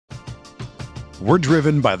We're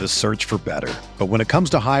driven by the search for better. But when it comes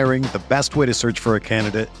to hiring, the best way to search for a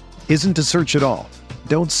candidate isn't to search at all.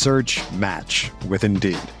 Don't search, match with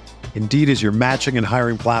Indeed. Indeed is your matching and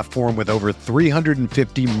hiring platform with over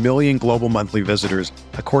 350 million global monthly visitors,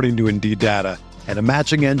 according to Indeed data, and a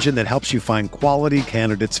matching engine that helps you find quality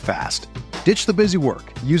candidates fast. Ditch the busy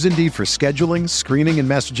work. Use Indeed for scheduling, screening, and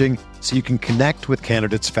messaging so you can connect with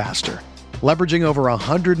candidates faster. Leveraging over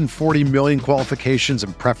 140 million qualifications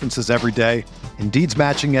and preferences every day, Indeed's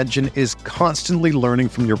matching engine is constantly learning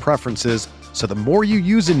from your preferences, so the more you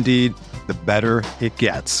use Indeed, the better it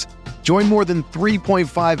gets. Join more than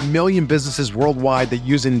 3.5 million businesses worldwide that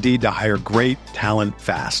use Indeed to hire great talent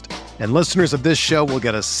fast. And listeners of this show will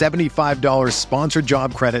get a $75 sponsored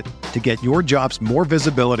job credit to get your jobs more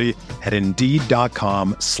visibility at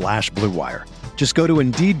Indeed.com/Blue Wire. Just go to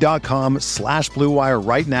Indeed.com/Blue Wire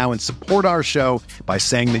right now and support our show by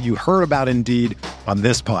saying that you heard about Indeed on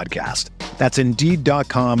this podcast. That's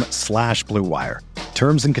Indeed.com/Blue Wire.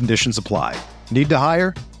 Terms and conditions apply. Need to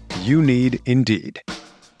hire? You need Indeed.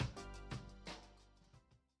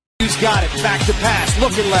 He's got it. Back to pass.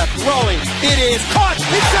 Looking left. Throwing. It is caught.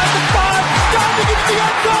 Inside the 5. Diving into the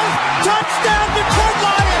end zone. Touchdown, Detroit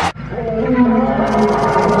Lions.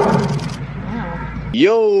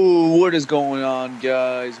 Yo, what is going on,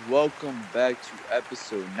 guys? Welcome back to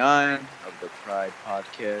episode 9 of the Pride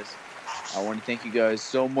Podcast. I want to thank you guys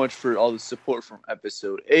so much for all the support from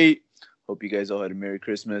episode 8. Hope you guys all had a Merry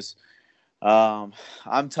Christmas. I'm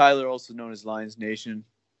Tyler, also known as Lions Nation.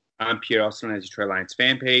 I'm Pierre, also known as Detroit Lions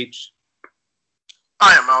fan page.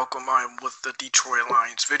 I am Malcolm. I'm with the Detroit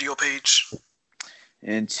Lions video page.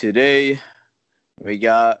 And today, we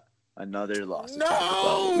got another loss.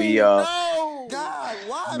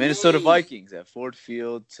 Minnesota Vikings at Ford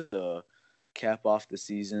Field to cap off the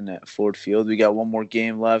season at Ford Field. We got one more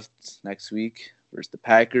game left next week versus the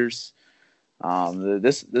Packers.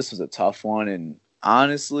 This was a tough one, and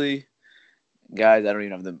honestly, guys, I don't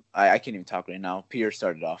even have I can't even talk right now. Pierre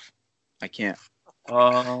started off. I can't.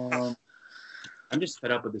 I'm just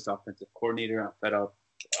fed up with this offensive coordinator. I'm fed up.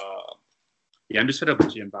 I'm just fed up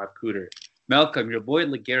with Jim Bob Cooter. Malcolm, your boy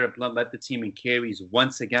LeGarrette Blount led the team in carries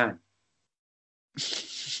once again.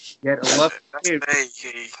 He had 11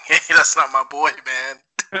 carries. Hey, that's not my boy, man.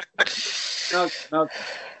 No.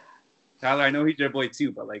 Tyler, I know he's your boy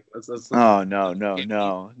too, but let's Oh, no.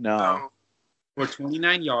 For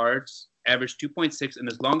 29 yards, averaged 2.6, and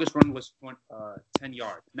his longest run was 10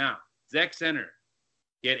 yards. Now, Zach Center,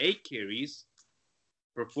 he had 8 carries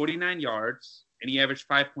for 49 yards, and he averaged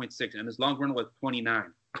 5.6, and his long run was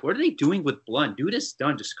 29. What are they doing with Blount? Dude is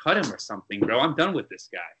done. Just cut him or something, bro. I'm done with this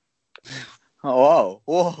guy. Oh,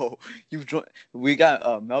 whoa. We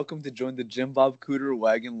got Malcolm to join the Jim Bob Cooter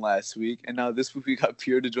wagon last week, and now this week we got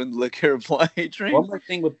Pierre to join the LeGarrette Blount train. One more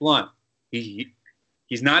thing with Blount.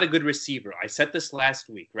 He's not a good receiver. I said this last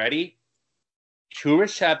week. Ready? 2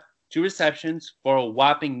 receptions for a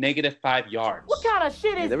whopping -5 yards. What kind of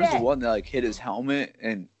shit is that? There was the one that hit his helmet,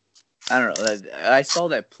 and I don't know. I saw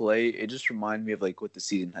that play. It just reminded me of what the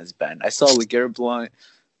season has been. I saw LeGarrette Blount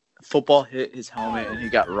football hit his helmet, and he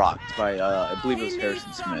got rocked by I believe it was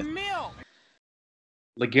Harrison Smith.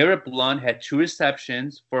 LeGarrette Blount had 2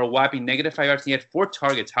 receptions for a whopping -5 yards. And he had 4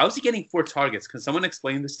 targets. How is he getting 4 targets? Can someone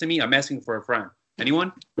explain this to me? I'm asking for a friend.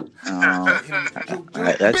 Anyone?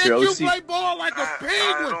 That's your OC. You play ball like a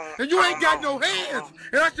penguin, and you ain't got no hands.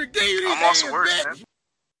 And I should give you these hands, Man.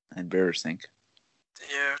 Embarrassing.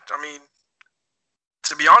 Yeah,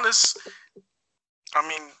 to be honest,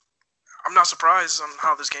 I'm not surprised on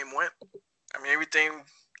how this game went. Everything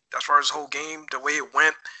as far as the whole game, the way it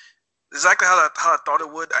went, exactly how I thought it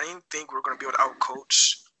would. I didn't think we were going to be able to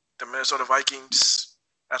outcoach the Minnesota Vikings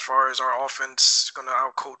as far as our offense going to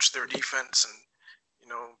outcoach their defense and,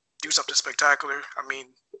 do something spectacular.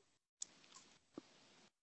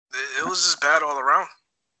 It was just bad all around.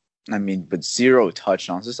 But 0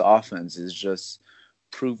 touchdowns. This offense is just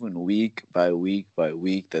proven week by week by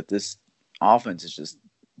week that this offense is just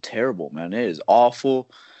terrible, man. It is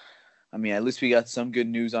awful. At least we got some good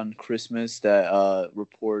news on Christmas that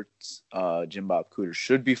reports Jim Bob Cooter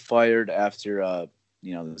should be fired after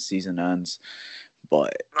the season ends.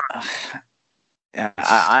 But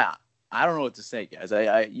I don't know what to say, guys.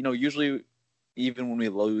 I usually even when we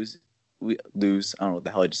lose. I don't know what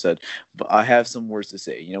the hell I just said, but I have some words to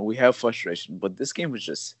say. We have frustration, but this game was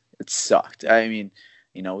it sucked. It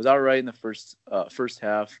was all right in the first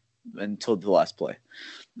half until the last play.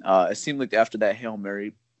 It seemed like after that Hail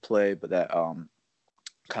Mary play, but that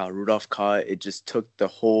Kyle Rudolph caught, it just took the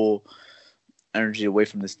whole energy away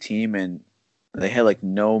from this team, and they had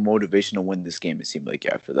no motivation to win this game. It seemed like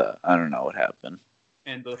after that, I don't know what happened.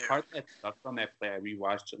 And the part that sucked on that play, I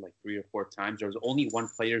rewatched it like 3 or 4 times. There was only one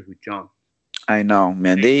player who jumped. I know,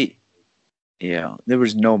 man. There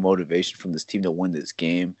was no motivation from this team to win this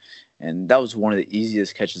game, and that was one of the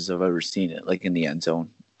easiest catches I've ever seen it, like in the end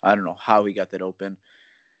zone. I don't know how he got that open,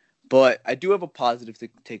 but I do have a positive to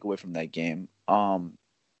take away from that game.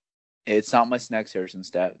 It's not my Snacks Harrison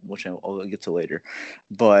stat, which I'll get to later,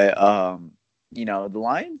 but the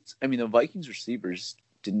Vikings receivers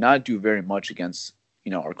did not do very much against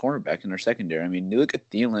our cornerback in our secondary. I mean, you look at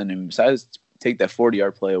Thielen, and besides take that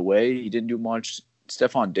 40-yard play away, he didn't do much.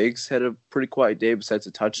 Stephon Diggs had a pretty quiet day besides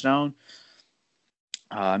a touchdown.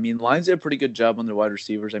 Lions did a pretty good job on their wide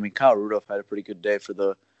receivers. I mean, Kyle Rudolph had a pretty good day for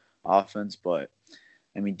the offense, but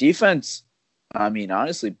defense,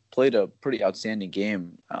 honestly played a pretty outstanding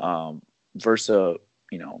game versus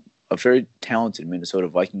a very talented Minnesota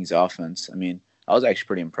Vikings offense. I was actually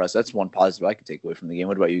pretty impressed. That's one positive I could take away from the game.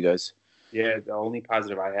 What about you guys? Yeah, the only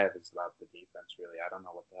positive I have is about the defense, really. I don't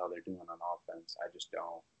know what the hell they're doing on offense. I just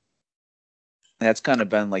don't. That's kind of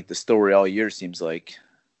been like the story all year, seems like.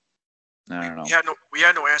 I don't know. We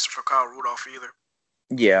had no answer for Kyle Rudolph either.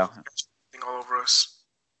 Yeah. All over us.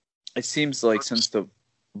 It seems like since the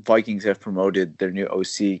Vikings have promoted their new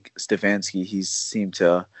OC, Stefanski, he's seemed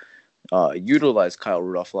to utilize Kyle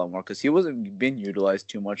Rudolph a lot more because he wasn't being utilized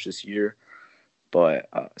too much this year. But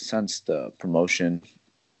since the promotion,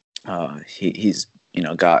 he's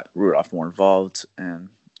got Rudolph more involved, and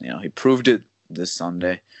he proved it this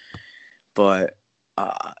Sunday. But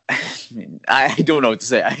I don't know what to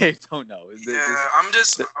say. I don't know.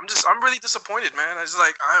 I'm really disappointed, man. It's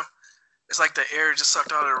like the air just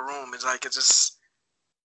sucked out of the room. It's like it was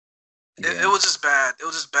just bad. It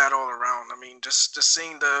was just bad all around. Just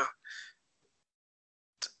seeing the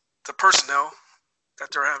personnel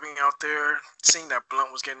that they're having out there, seeing that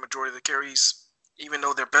Blunt was getting majority of the carries, even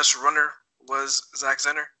though their best runner was Zach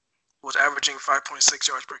Zenner, who was averaging 5.6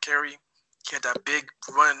 yards per carry. He had that big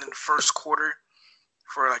run in the first quarter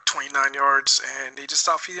for like 29 yards, and they just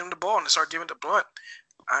stopped feeding him the ball and they started giving it to Blunt.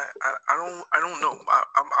 I don't know.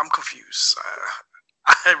 I'm confused.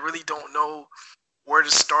 I really don't know where to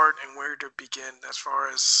start and where to begin as far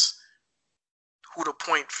as who to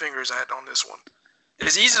point fingers at on this one.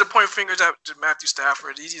 It's easy to point fingers at Matthew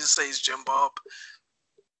Stafford. It's easy to say it's Jim Bob.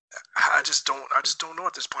 I just don't know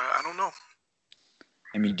at this point. I don't know.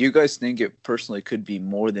 Do you guys think it personally could be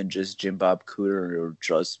more than just Jim Bob Cooter or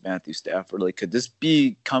just Matthew Stafford? Like, could this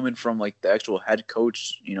be coming from like the actual head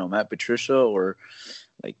coach, Matt Patricia, or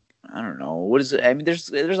like I don't know, what is it?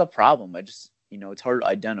 There's a problem. It's hard to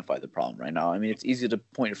identify the problem right now. It's easy to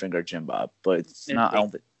point your finger at Jim Bob, but it's not.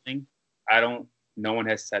 No one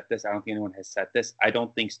has said this. I don't think anyone has said this. I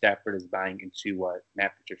don't think Stafford is buying into what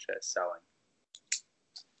Matt Patricia is selling.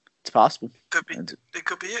 It's possible. It could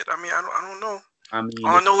be it. I don't know.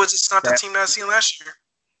 All I know is it's not the team that I seen last year.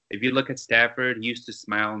 If you look at Stafford, he used to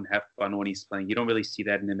smile and have fun when he's playing. You don't really see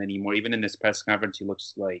that in him anymore. Even in this press conference, it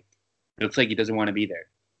looks like he doesn't want to be there.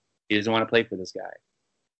 He doesn't want to play for this guy.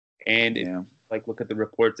 And look at the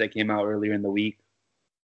reports that came out earlier in the week.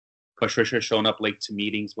 Patricia showing up late to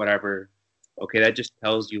meetings, whatever. Okay, that just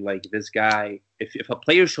tells you like this guy. If a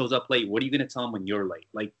player shows up late, what are you going to tell him when you're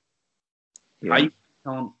late? How you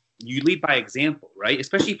tell him? You lead by example, right?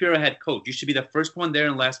 Especially if you're a head coach. You should be the first one there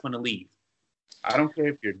and last one to leave. I don't care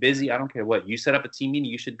if you're busy. I don't care what. You set up a team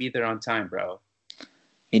meeting, you should be there on time, bro.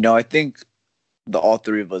 I think all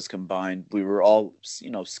three of us combined, we were all,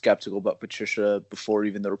 skeptical about Patricia before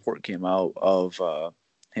even the report came out of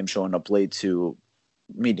him showing up late to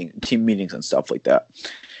team meetings and stuff like that.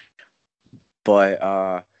 But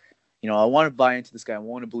I want to buy into this guy. I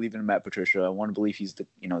want to believe in Matt Patricia. I want to believe he's the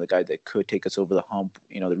guy that could take us over the hump.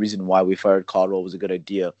 The reason why we fired Caldwell was a good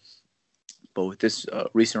idea. But with this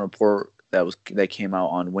recent report that came out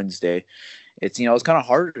on Wednesday, it's it's kind of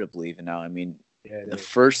harder to believe in now. The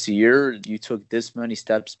first year you took this many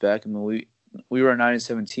steps back. We were a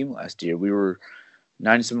 9-7 team last year. We were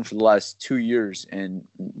 9-7 for the last 2 years, and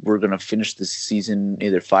we're gonna finish this season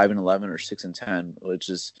either 5-11 or 6-10, which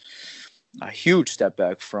is a huge step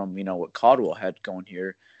back from what Caldwell had going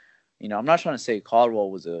here. I'm not trying to say Caldwell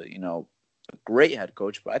was a great head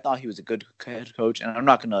coach, but I thought he was a good head coach. And I'm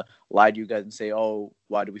not gonna lie to you guys and say, oh,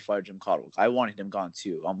 why did we fire Jim Caldwell? I wanted him gone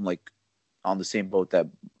too. I'm like on the same boat that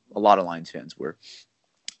a lot of Lions fans were.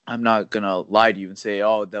 I'm not gonna lie to you and say,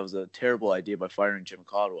 oh, that was a terrible idea by firing Jim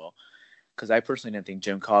Caldwell, because I personally didn't think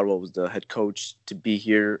Jim Caldwell was the head coach to be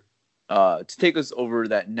here to take us over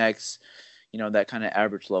that next. That kind of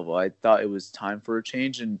average level. I thought it was time for a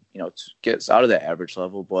change and, to get us out of that average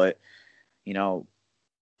level. But,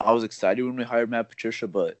 I was excited when we hired Matt Patricia,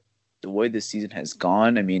 but the way this season has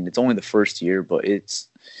gone. I mean, it's only the first year, but it's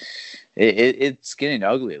getting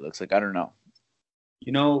ugly. It looks like. I don't know.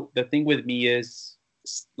 You know, the thing with me is,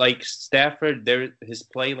 like, Stafford, his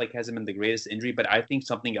play like hasn't been the greatest injury, but I think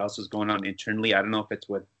something else is going on internally. I don't know if it's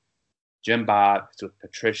with Jim Bob, if it's with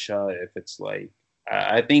Patricia, if it's like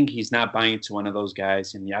I think he's not buying into one of those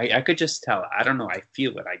guys, and I could just tell. I don't know. I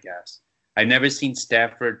feel it. I guess I've never seen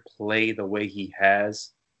Stafford play the way he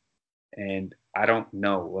has, and I don't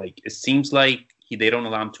know. Like, it seems like they don't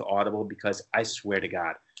allow him to audible because I swear to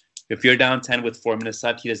God, if you're down 10 with 4 minutes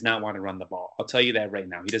left, he does not want to run the ball. I'll tell you that right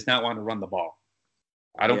now. He does not want to run the ball.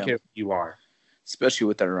 I don't care who you are. Especially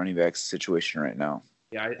with that running back situation right now.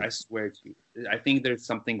 Yeah, I swear to you. I think there's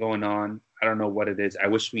something going on. I don't know what it is. I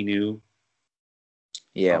wish we knew.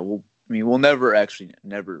 Yeah, well, I mean, we'll never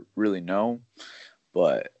really know,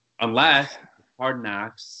 but unless Hard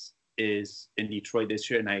Knocks is in Detroit this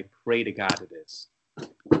year, and I pray to God it is.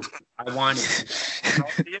 I want to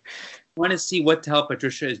see what the hell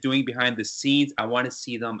Patricia is doing behind the scenes. I want to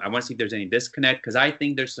see them. I want to see if there's any disconnect, because I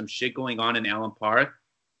think there's some shit going on in Allen Park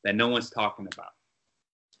that no one's talking about.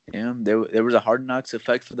 Yeah, there was a Hard Knocks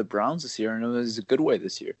effect for the Browns this year, and it was a good way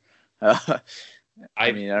this year. I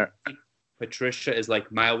mean, Patricia is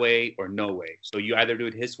like my way or no way. So you either do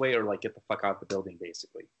it his way or like get the fuck out the building,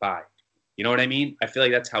 basically. Bye. You know what I mean? I feel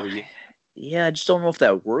like that's how we. Yeah, I just don't know if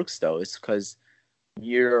that works though. It's because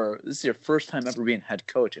this is your first time ever being head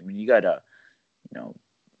coach. I mean, you gotta,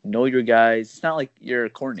 know your guys. It's not like you're a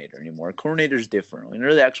coordinator anymore. A coordinator's different. When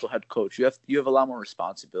you're the actual head coach, you have a lot more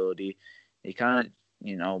responsibility. You kind of, I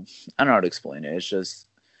don't know how to explain it. It's just,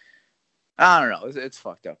 I don't know. It's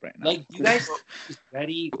fucked up right now. Like, you guys he's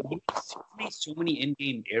ready? He made so many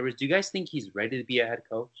in-game errors. Do you guys think he's ready to be a head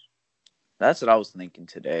coach? That's what I was thinking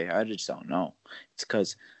today. I just don't know. It's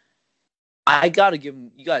because I gotta give him.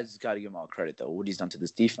 You guys gotta give him all credit though. What he's done to this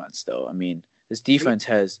defense, though. I mean, this defense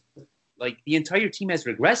has. Like, the entire team has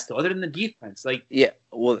regressed, though, other than the defense. Like, yeah,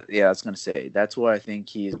 well, yeah, I was gonna say that's why I think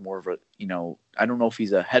he's more of a. I don't know if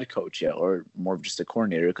he's a head coach yet or more of just a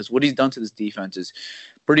coordinator, because what he's done to this defense is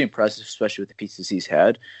pretty impressive, especially with the pieces he's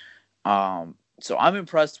had. So I'm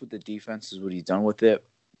impressed with the defense, is what he's done with it.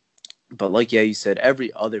 But like, yeah, you said,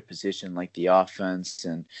 every other position, like the offense,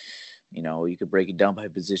 and you could break it down by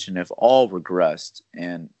position, have all regressed,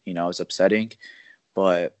 and it's upsetting.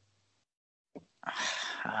 But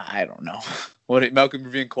I don't know. Malcolm,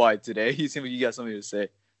 you're being quiet today. You seem like you got something to say.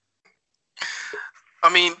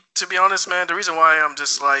 I mean, to be honest, man, the reason why I'm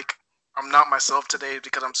just like I'm not myself today is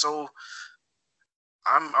because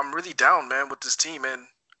I'm really down, man, with this team. And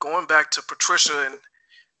going back to Patricia and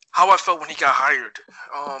how I felt when he got hired,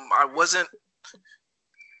 I wasn't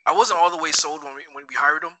all the way sold when we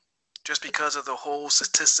hired him, just because of the whole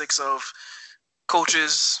statistics of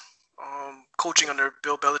coaches coaching under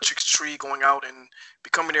Bill Belichick's tree, going out and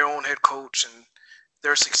becoming their own head coach, and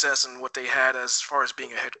their success and what they had as far as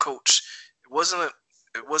being a head coach. It wasn't a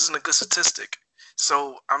good statistic.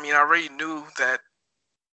 So, I mean, I already knew that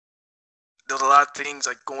there was a lot of things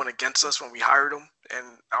like going against us when we hired him,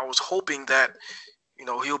 and I was hoping that,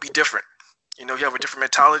 he'll be different. He'll have a different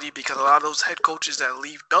mentality, because a lot of those head coaches that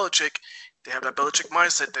leave Belichick, they have that Belichick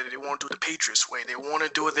mindset that they want to do the Patriots way. They want to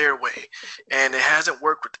do it their way. And it hasn't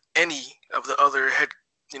worked with any of the other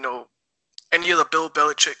any of the Bill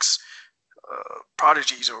Belichick's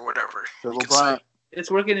prodigies or whatever. It's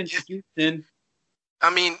working in Houston. I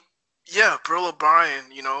mean, yeah, Bill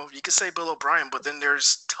O'Brien, you could say Bill O'Brien, but then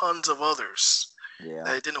there's tons of others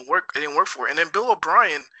that it didn't work for. And then Bill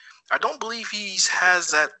O'Brien, I don't believe he has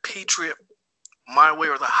that Patriot my way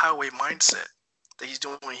or the highway mindset that he's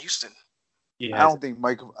doing in Houston. I don't think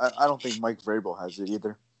Mike Vrabel has it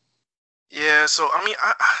either. Yeah, so I mean,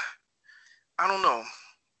 I don't know.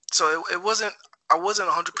 So I wasn't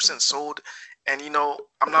 100% sold, and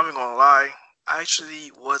I'm not even gonna lie. I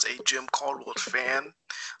actually was a Jim Caldwell fan.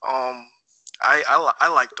 I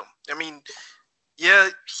liked him. I mean, yeah,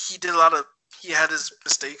 he had his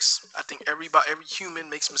mistakes. I think every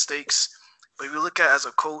human makes mistakes. But if you look at as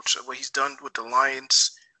a coach, what he's done with the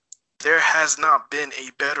Lions, there has not been a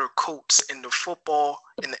better coach in the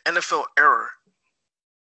NFL era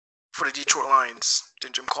for the Detroit Lions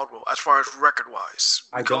than Jim Caldwell, as far as record-wise.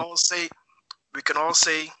 We can all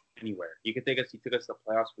say anywhere. You could take us. He took us to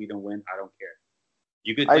the playoffs. We don't win. I don't care.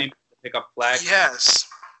 You could claim to pick up flags. Yes.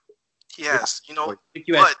 He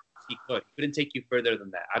couldn't take you further than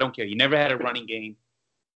that. I don't care. You never had a running game.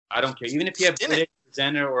 I don't care. Even if you have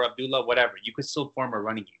Zenner or Abdullah, whatever, you could still form a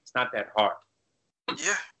running game. It's not that hard.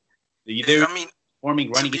 Yeah. They're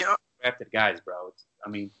forming running game drafted guys, bro.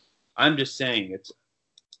 I'm just saying,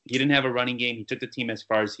 he didn't have a running game. He took the team as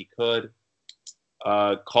far as he could.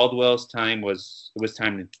 Caldwell's time was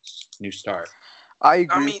time to new start. I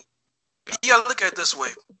agree. I mean, you gotta look at it this way.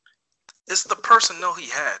 It's the personnel he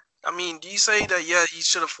had. I mean, do you say that, yeah, he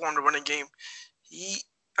should have formed a running game? He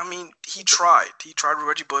tried. He tried with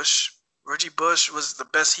Reggie Bush. Reggie Bush was the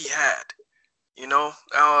best he had. And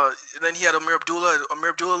then he had Amir Abdullah.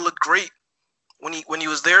 Amir Abdullah looked great when he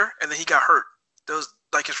was there, and then he got hurt. That was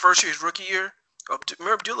like his first year, his rookie year.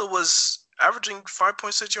 Amir Abdullah was averaging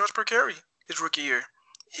 5.6 yards per carry his rookie year.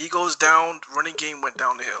 He goes down. Running game went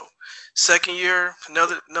down the hill. Second year,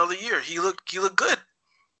 another year, he looked good,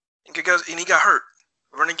 and he got hurt.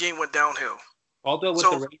 Running game went downhill. Caldwell with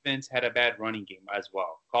the Ravens had a bad running game as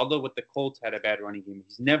well. Caldwell with the Colts had a bad running game.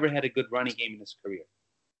 He's never had a good running game in his career.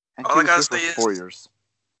 All I gotta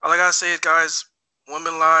say is, guys,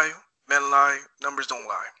 women lie, men lie, numbers don't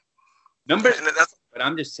lie. But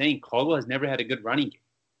I'm just saying, Caldwell has never had a good running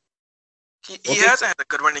game. He hasn't had a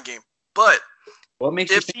good running game. But what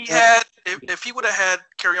makes if he would have had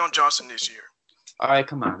Kerryon Johnson this year, all right,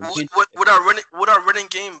 come on. Would our running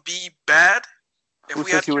game be bad? Who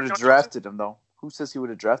says he would have drafted him though? Who says he would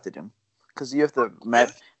have drafted him? Because you have to,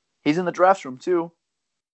 Matt. He's in the draft room too.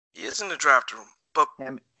 He is in the draft room, but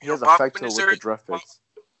he has a factor with the draft picks.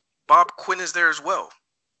 Bob Quinn is there as well.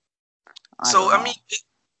 I mean,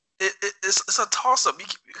 it's a toss-up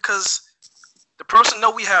because the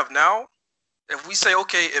personnel we have now. If we say,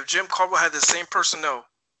 okay, if Jim Caldwell had the same personnel,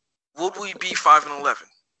 would we be 5-11?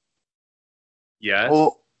 Yes.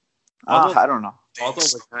 Well, I don't know. Caldwell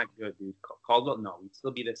was not good, dude. Caldwell, no, he'd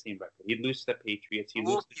still be the same record. He'd lose to the Patriots. He'd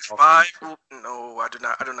lose to the No, I do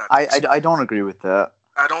not. I don't agree with that.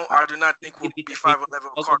 I do not think we'll be 5-11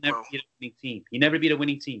 with Caldwell. He never beat a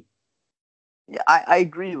winning team. Yeah, I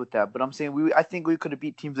agree with that, but I'm saying I think we could have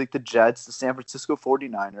beat teams like the Jets, the San Francisco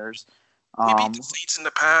 49ers. We beat the Saints in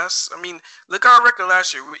the past. I mean, look at our record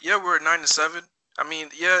last year. We're at 9-7. I mean,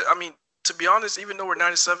 to be honest, even though we're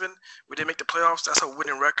 9-7, we didn't make the playoffs. That's a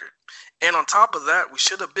winning record. And on top of that, we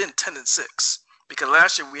should have been 10-6 because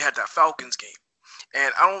last year we had that Falcons game.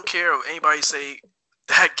 And I don't care if anybody say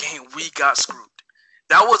that game we got screwed.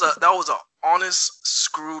 That was a honest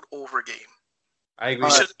screwed over game. I agree.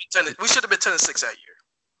 We should have been 10-6 that year.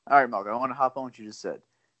 All right, Malcolm, I want to hop on what you just said.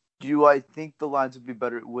 Do I think the Lions would be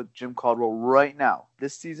better with Jim Caldwell right now?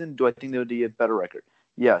 This season, do I think they would be a better record?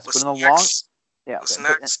 Yes, but in the long... Yeah, okay.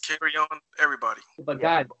 Snacks, Kerryon, everybody. But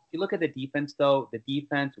guys, if you look at the defense, though, the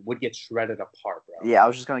defense would get shredded apart, bro. Yeah, I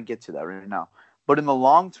was just going to get to that right now. But in the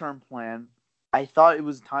long-term plan, I thought it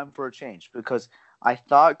was time for a change because I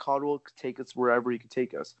thought Caldwell could take us wherever he could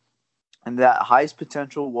take us. And that highest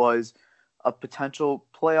potential was a potential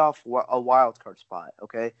playoff, a wild card spot,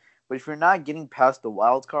 okay? But if you're not getting past the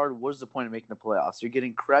wild card, what is the point of making the playoffs? You're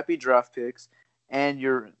getting crappy draft picks, and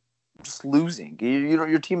you're just losing.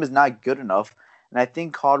 Your team is not good enough. And I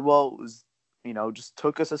think Caldwell was, just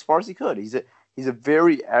took us as far as he could. He's a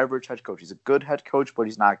very average head coach. He's a good head coach, but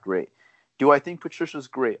he's not great. Do I think Patricia's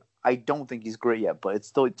great? I don't think he's great yet, but it's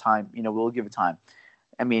still time. We'll give it time.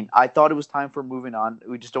 I mean, I thought it was time for moving on.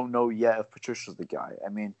 We just don't know yet if Patricia's the guy. I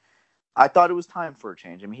mean, I thought it was time for a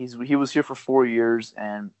change. I mean, he was here for 4 years,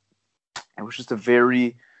 and it was just a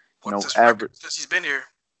very, average. Since he's been here.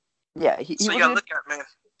 Yeah. So you gotta look at, man.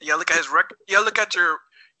 You gotta look at his record. You gotta look at your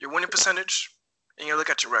winning percentage, and you gotta look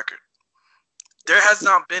at your record. There has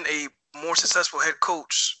not been a more successful head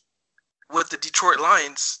coach with the Detroit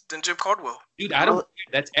Lions than Jim Caldwell. Dude, I don't.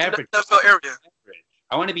 That's average. NFL area. Average.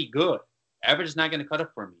 I want to be good. Average is not going to cut it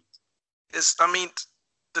for me.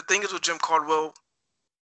 The thing is with Jim Caldwell.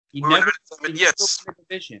 He never won a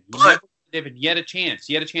division. He had a chance.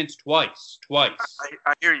 He had a chance twice. I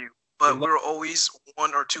hear you, but we were always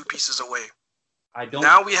 1 or 2 pieces away.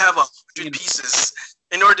 Now we have 100 pieces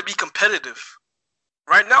in order to be competitive.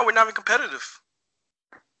 Right now, we're not even competitive.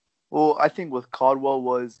 Well, I think with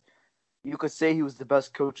Caldwell you could say he was the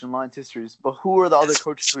best coach in Lions history, but who are the other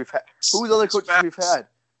coaches we've had? Who are the other coaches we've had?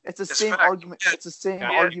 It's the same argument. It's the same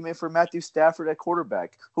argument for Matthew Stafford at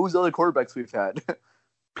quarterback. Who's the other quarterbacks we've had?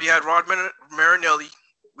 We had Rod Marinelli.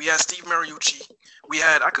 We had Steve Mariucci.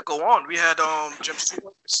 I could go on. We had Jim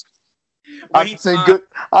Stewart. I'm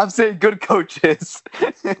saying good coaches.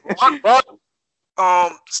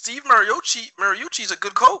 Steve Mariucci's a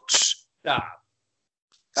good coach. Stop.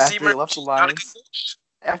 After he left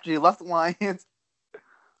the Lions.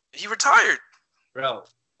 He retired. Bro,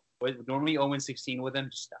 normally 0-16 with him?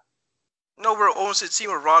 Stop. No, we're 0-16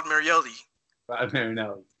 with Rod Marinelli. Rod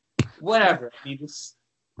Marinelli. Whatever. I mean, just...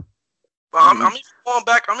 Well, I'm even going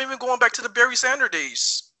back. I'm even going back to the Barry Sanders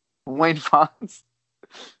days. Wayne Fonz.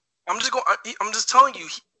 I'm just telling you.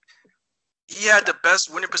 He had the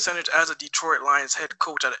best winning percentage as a Detroit Lions head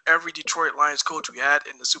coach out of every Detroit Lions coach we had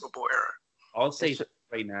in the Super Bowl era. I'll say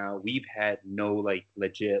right now, we've had no like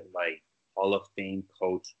legit like Hall of Fame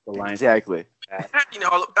coach. The Lions Exactly.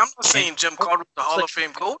 I'm not saying Jim Caldwell's the Hall of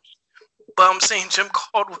Fame coach, but I'm saying Jim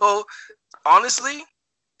Caldwell, honestly,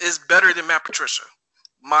 is better than Matt Patricia,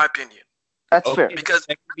 my opinion. That's fair. Because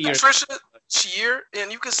Patricia's year,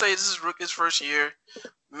 and you can say this is his first year.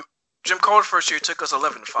 Jim Caldwell's first year took us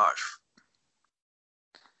 11-5.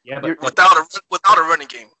 Yeah, but without a running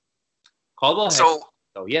game. Caldwell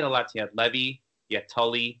he had a lot. He had Levy, he had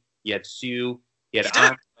Tully, he had Sue, he had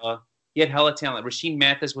Ansa, he had hella talent. Rasheed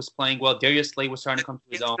Mathis was playing well. Darius Slay was starting to come to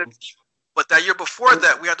his own. But that year before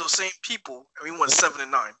that, we had those same people, and we went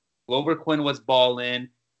 7-9. Glover Quinn was balling,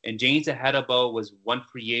 and James Ahedabo was one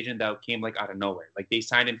free agent that came like out of nowhere. Like they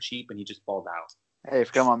signed him cheap, and he just balled out. Hey,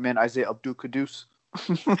 forgot my man Isaiah Abdul-Qudus.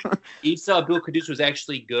 Isa Abdul-Qudus was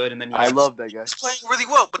actually good, and then I love that guy. He's playing really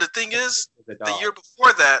well, but the thing is, the year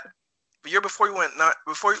before that, the year before you went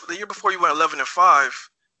 11-5,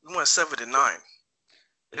 we went 7-9.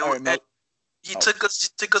 He took us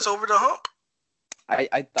over the hump.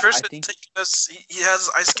 I think he has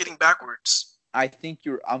ice skating backwards. I think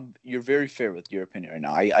you're very fair with your opinion right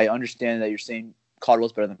now. I understand that you're saying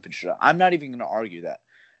Caldwell's better than Patricia. I'm not even going to argue that.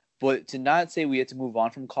 But to not say we had to move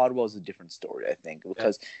on from Caldwell is a different story, I think,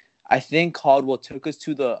 because I think Caldwell took us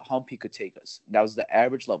to the hump he could take us. That was the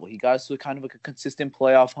average level. He got us to kind of like a consistent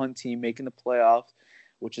playoff hunt team, making the playoffs,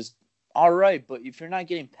 which is all right. But if you're not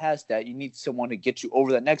getting past that, you need someone to get you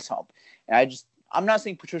over that next hump. And I'm not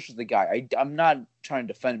saying Patricia's the guy. I'm not trying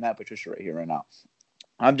to defend Matt Patricia right here right now.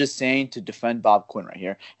 I'm just saying to defend Bob Quinn right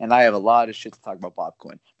here. And I have a lot of shit to talk about Bob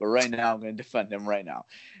Quinn. But right now, I'm going to defend him right now.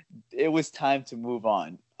 It was time to move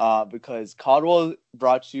on because Caldwell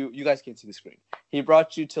brought you – you guys can't see the screen. He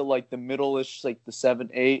brought you to like the middle-ish, like the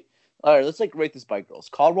 7, 8. All right, let's like rate this by girls.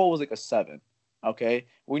 Caldwell was like a 7, okay?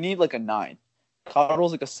 We need like a 9.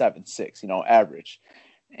 Caldwell's like a 7, 6, average.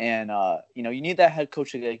 And, you need that head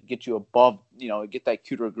coach to get you above, get that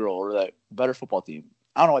cuter girl or that better football team.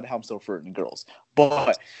 I don't know why the hell I'm so referring to girls.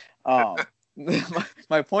 But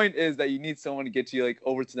my point is that you need someone to get you like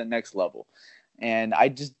over to the next level. And I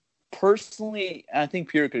just personally, and I think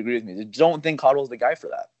Pierre could agree with me, don't think Caldwell's the guy for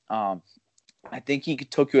that. I think he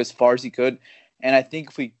took you as far as he could. And I think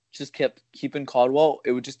if we just kept keeping Caldwell,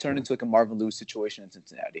 it would just turn into like a Marvin Lewis situation in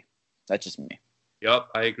Cincinnati. That's just me. Yep,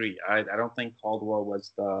 I agree. I don't think Caldwell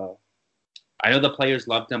was the – I know the players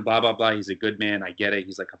loved him, blah, blah, blah. He's a good man. I get it.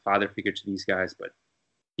 He's like a father figure to these guys. But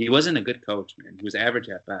he wasn't a good coach, man. He was average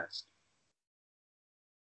at best.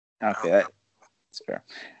 Okay, that's fair.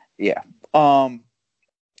 Yeah.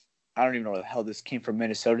 I don't even know where the hell this came from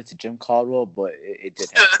Minnesota to Jim Caldwell, but it did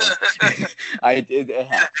happen. It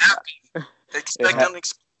happened. Expect them at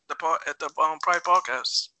the Pride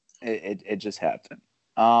podcast. It just happened.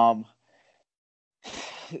 I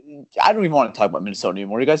don't even want to talk about Minnesota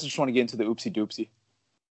anymore. You guys just want to get into the oopsie doopsie.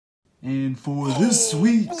 And for this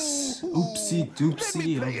week's oopsie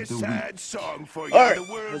doopsie of the week. All right,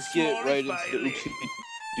 let's get right into the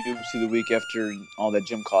oopsie doopsie of the week after all that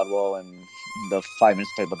Jim Caldwell and the 5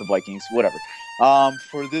 minutes talk about the Vikings, whatever.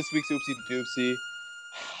 For this week's oopsie doopsie,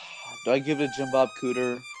 do I give it to Jim Bob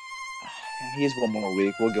Cooter? He has one more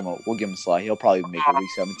week. We'll give him a slide. He'll probably make a week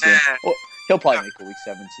 17. Well, he'll probably make a week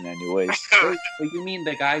 17 anyways. But you mean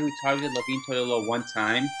the guy who targeted Levine Toilolo one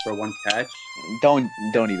time for one catch? Don't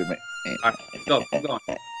even make. Right, go on.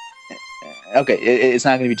 Okay, it's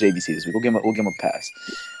not going to be JVC this week. We'll give him a pass.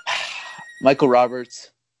 Michael Roberts,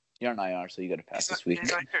 you're on IR, so you got to pass this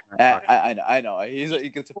week. I know. He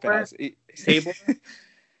gets a pass. Tabor?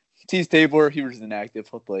 Tease Tabor, he was inactive.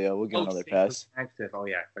 We'll give him another pass. Active. Oh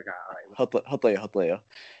yeah, I forgot. All right. Hotlea.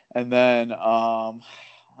 And then, all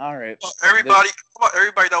right. Well, everybody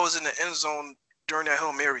that was in the end zone during that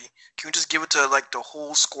Hail Mary, can we just give it to like the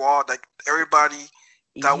whole squad, like everybody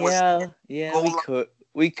that was? Yeah,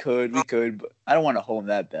 we could, but I don't want to hold him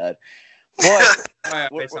that bad. But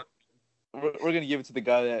we're gonna give it to the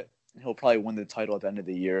guy that he'll probably win the title at the end of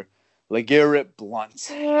the year. LeGarrette Blount.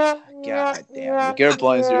 God damn. LeGarrette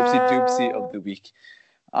Blount is the oopsie doopsie of the week.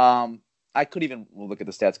 I could even look at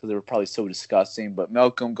the stats because they were probably so disgusting, but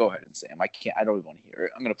Malcolm, go ahead and say them. I don't even want to hear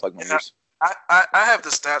it. I'm going to plug my ears. I have the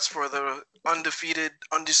stats for the undefeated,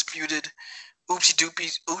 undisputed oopsie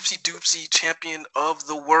doopsie champion of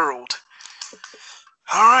the world.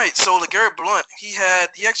 All right, so LeGarrette Blount, he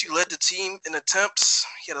actually led the team in attempts.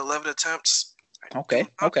 He had 11 attempts. Okay.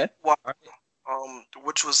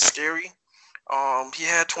 Which was scary. He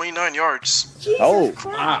had 29 yards. Oh,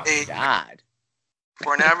 God.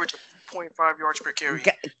 For an average of 0.5 yards per carry.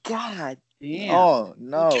 God. Damn. Oh,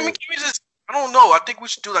 no. Can we I don't know. I think we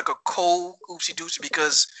should do like a cold oopsie doopsie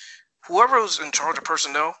because whoever was in charge of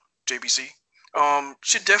personnel, JBC,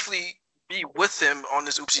 should definitely be with him on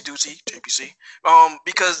this oopsie doopsie, JBC.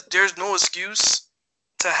 Because there's no excuse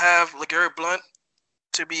to have LeGarrette Blount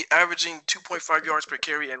to be averaging 2.5 yards per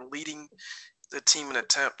carry and leading the team in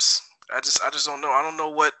attempts. I just don't know. I don't know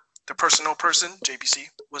what the personnel person, JBC,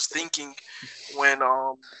 was thinking when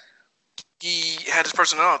he had his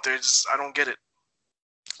personnel out there. I don't get it.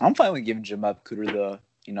 I'm fine with giving Jim Cooter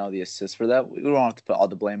the assist for that. We don't have to put all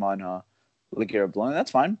the blame on LeGarrette Blount.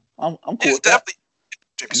 That's fine. I'm cool with that.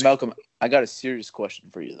 JBC. Malcolm, I got a serious question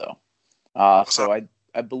for you though. So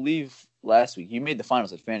I believe last week you made the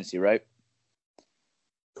finals at fantasy, right?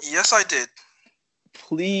 Yes, I did.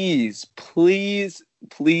 Please,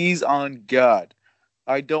 on God,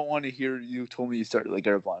 I don't want to hear you told me you started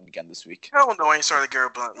LeGarrette Blount again this week. Hell no, I ain't started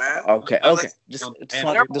LeGarrette Blount, man. Okay. I learned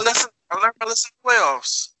my lesson in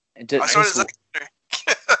playoffs. I started Zach Center.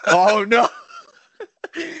 Oh no!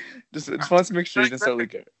 just wants to make sure you didn't start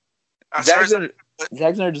LeGarrette.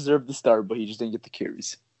 Zach Center deserved the start, but he just didn't get the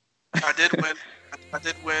carries. I did win.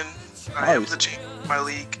 I am the champion of my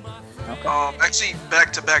league. Okay. Actually,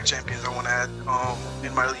 back-to-back champions. I want to add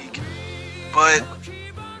in my league, but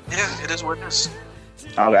yeah, it is what it is.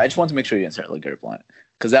 Okay, I just want to make sure you didn't start LeGarrette Blount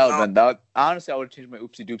because that would have been that. Honestly, I would have changed my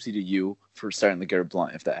oopsie doopsie to you for starting LeGarrette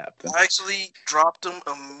Blount if that happened. I actually dropped him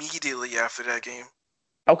immediately after that game.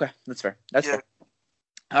 Okay, that's fair. That's fair.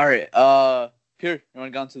 All right, Pierre, you want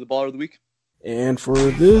to go on to the baller of the week? And for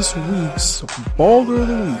this week's baller of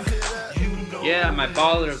the week. Yeah, my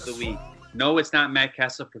baller of the week. No, it's not Matt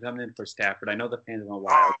Castle for coming in for Stafford. I know the fans are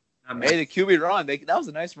wild. Hey, the QB run. That was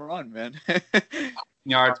a nice run, man.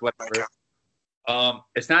 Yards, whatever.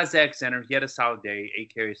 It's not Zach Center. He had a solid day.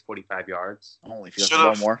 8 carries, 45 yards. Only if you have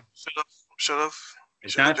one more. Should have.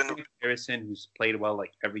 It's not Harrison, who's played well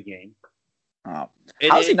like every game.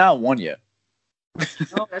 How's he not won yet?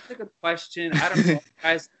 No, that's a good question. I don't know.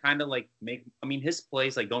 Guys kind of like make. I mean, his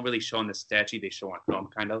plays like don't really show on the stat sheet. They show on film,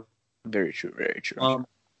 kind of. Very true. Very true.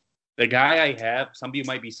 The guy I have, some of you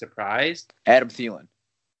might be surprised. Adam Thielen.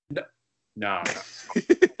 No.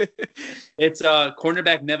 It's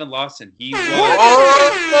cornerback Nevin Lawson. He was.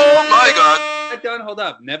 Oh my God! Hold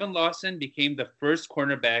up. Nevin Lawson became the first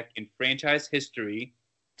cornerback in franchise history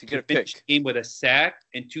to get a finish pick. the game with a sack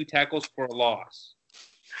and 2 tackles for a loss.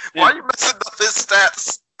 Why are you messing up his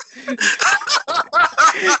stats?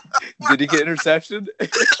 Did he get interception?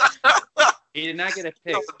 He did not get a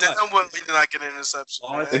pick. No, he did not get an interception.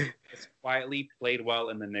 Lawson has quietly played well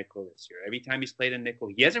in the nickel this year. Every time he's played in nickel,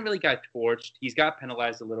 he hasn't really got torched. He's got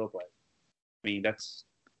penalized a little bit. I mean, that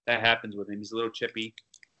happens with him. He's a little chippy.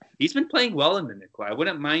 He's been playing well in the nickel. I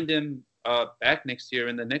wouldn't mind him back next year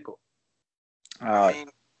in the nickel. I mean,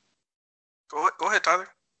 go ahead, Tyler.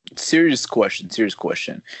 Serious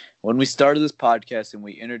question. When we started this podcast and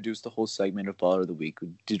we introduced the whole segment of Baller of the Week,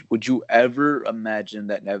 would you ever imagine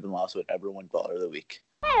that Nevin Lawson would ever win Baller of the Week?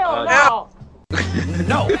 Hell no!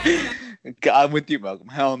 No. I'm with you, Malcolm.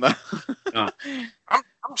 Hell no. No.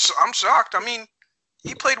 I'm shocked. I mean,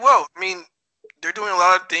 he played well. I mean, they're doing a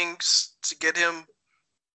lot of things to get him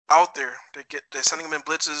out there. They're sending him in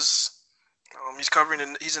blitzes. He's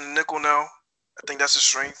he's in the nickel now. I think that's his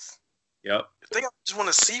strength. Yep. The thing I just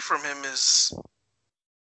want to see from him is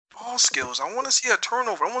ball skills. I want to see a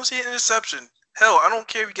turnover. I want to see an interception. Hell, I don't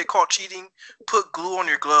care if you get caught cheating. Put glue on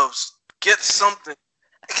your gloves. Get something.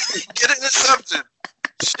 Get an interception.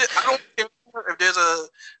 Shit, I don't care if there's a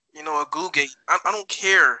glue gate. I don't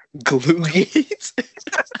care. Glue gate?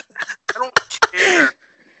 I don't care.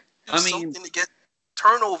 Do something to get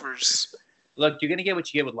turnovers. Look, you're gonna get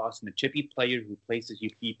what you get with Lawson, a chippy player who plays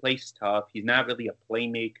he plays tough. He's not really a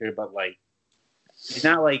playmaker, but like he's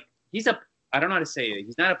not like I don't know how to say it.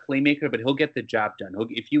 He's not a playmaker, but he'll get the job done.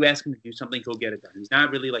 If you ask him to do something, he'll get it done. He's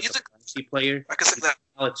not really like a flashy player. I can say that.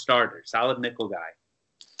 Solid starter, solid nickel guy.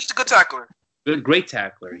 He's a good tackler. Great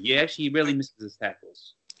tackler. Yeah, actually, he really misses his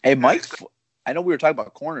tackles. Hey, Mike. I know we were talking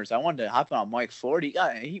about corners. I wanted to hop on Mike Ford.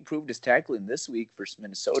 He proved his tackling this week for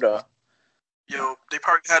Minnesota. Yo, they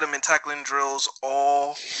probably had him in tackling drills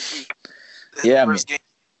all week. Yeah, game.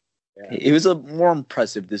 He was more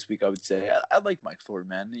impressive this week, I would say. I like Mike Ford,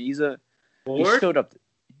 man. He showed up.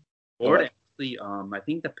 Ford actually, I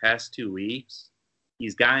think the past 2 weeks,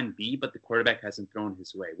 he's gotten beat, but the quarterback hasn't thrown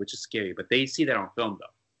his way, which is scary. But they see that on film,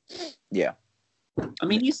 though. Yeah. I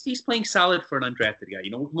mean, he's playing solid for an undrafted guy.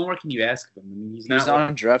 What more can you ask of him? I mean, he's not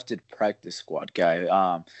an undrafted practice squad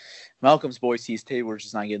guy. Malcolm's boy, Cease Taylor's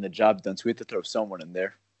just not getting the job done, so we have to throw someone in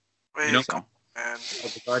there. Man.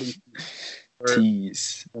 Regarding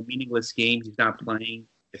Tease. a meaningless game he's not playing,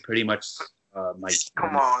 it pretty much might.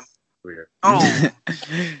 Come on. career. Oh,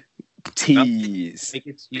 Tease. Make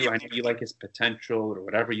it to you. I know you like his potential or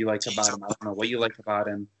whatever you like about him. I don't know what you like about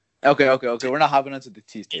him. Okay. We're not hopping onto the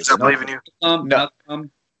tease tape. I believe in you.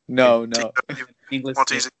 No. English, Come on,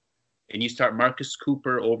 Tease. and you start Marcus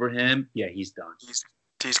Cooper over him. Yeah, he's done.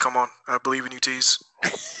 Tease, come on. I believe in you, Tease.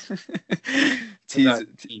 Tease.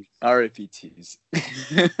 R.I.P. Tease.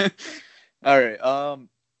 All right.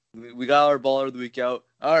 We got our baller of the week out.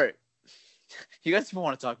 All right. You guys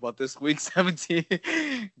want to talk about this week 17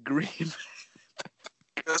 Green?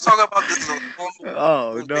 Let's talk about this.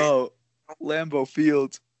 Oh no, Lambeau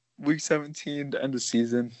Field, week 17, the end of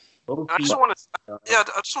season. I just want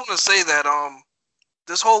to say that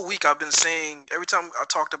this whole week I've been saying, every time I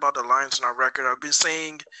talked about the Lions and our record, I've been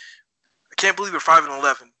saying I can't believe we're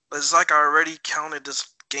 5-11. It's like I already counted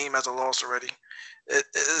this game as a loss already.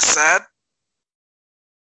 It's sad,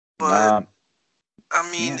 but I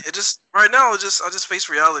mean, it just right now. I just face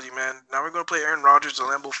reality, man. Now we're gonna play Aaron Rodgers at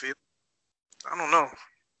Lambeau Field. I don't know.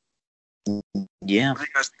 Yeah. What do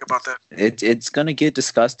you guys think about that? It's gonna get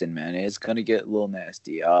disgusting, man. It's gonna get a little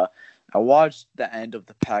nasty. I watched the end of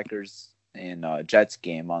the Packers and Jets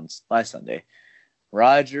game on last Sunday.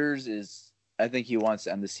 Rodgers I think he wants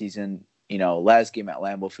to end the season. Last game at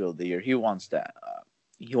Lambeau Field of the year. He wants to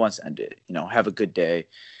end it. Have a good day.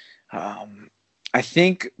 I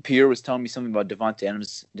think Pierre was telling me something about Devontae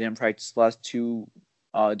Adams didn't practice the last 2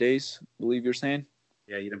 days. I believe you're saying.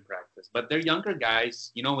 Yeah, he didn't practice. But they're younger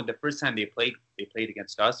guys. When the first time they played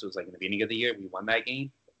against us, it was like in the beginning of the year. We won that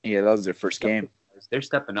game. Yeah, that was their first game. They're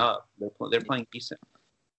stepping up. They're playing decent.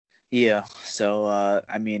 Yeah. So,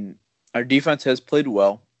 our defense has played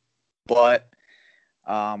well, but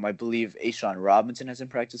I believe Ashawn Robinson hasn't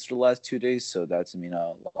practiced for the last 2 days, so that's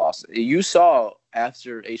a loss. You saw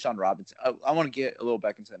after Ashawn Robinson. I want to get a little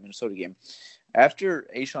back into that Minnesota game. After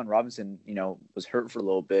Ashawn Robinson, was hurt for a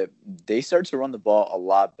little bit, they started to run the ball a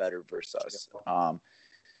lot better versus us.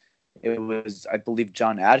 It was, I believe,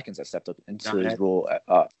 John Adkins that stepped up into his role.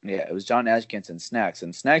 It was John Adkins and Snacks.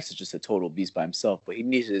 And Snacks is just a total beast by himself, but he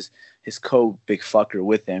needs his co-big fucker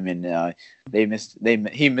with him, and he missed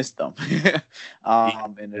them.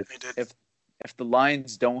 And if the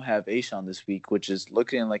Lions don't have Ashawn this week, which is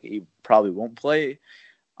looking like he probably won't play,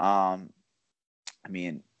 they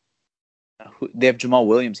have Jamal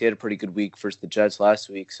Williams. He had a pretty good week versus the Jets last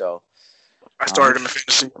week, so I started him in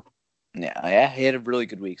fantasy. Yeah, he had a really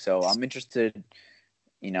good week. So I'm interested,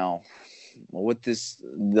 with this.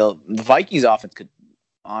 The Vikings offense could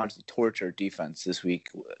honestly torture defense this week,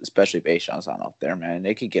 especially if Ashawn's not out there, man.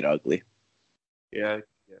 They could get ugly. Yeah.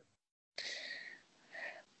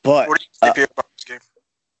 But what do you say, Pierre, about this game?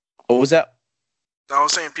 What was that? I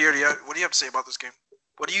was saying, Pierre, what do you have to say about this game?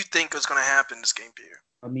 What do you think is going to happen in this game, Pierre?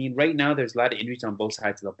 Right now there's a lot of injuries on both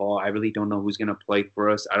sides of the ball. I really don't know who's going to play for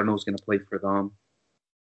us. I don't know who's going to play for them.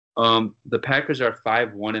 The Packers are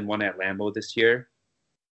 5-1-1 at Lambeau this year,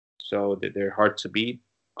 so they're hard to beat.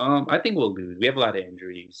 I think we'll lose. We have a lot of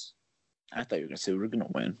injuries. I thought you were going to say we're going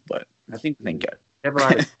to win, but thank God. We have a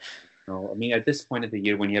lot of, at this point of the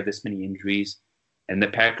year, when you have this many injuries, and the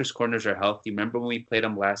Packers corners are healthy. Remember when we played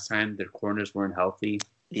them last time? Their corners weren't healthy.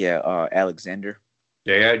 Yeah, Alexander.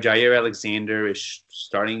 Jair Alexander is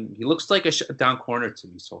starting. He looks like a shutdown corner to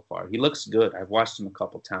me so far. He looks good. I've watched him a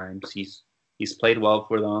couple times. He's played well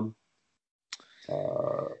for them.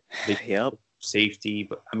 Safety,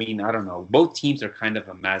 but I don't know. Both teams are kind of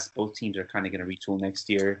a mess. Both teams are kind of going to retool next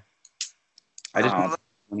year. I just want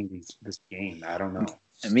winning this game. I don't know.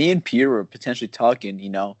 Me and Pierre were potentially talking. We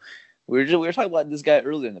were talking about this guy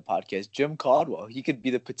earlier in the podcast, Jim Caldwell. He could be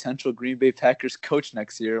the potential Green Bay Packers coach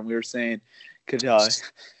next year, and we were saying,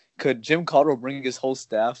 could Jim Caldwell bring his whole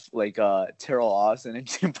staff like Terrell Austin and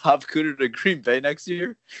Jim Bob Cooter to Green Bay next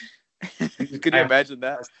year? Could you imagine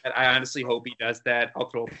that? I honestly hope he does that. I'll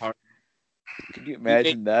throw a party. Could you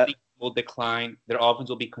imagine that? Will decline. Their offense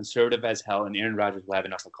will be conservative as hell, and Aaron Rodgers will have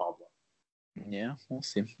enough of Caldwell. Yeah, we'll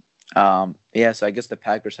see. So I guess the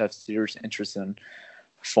Packers have serious interest in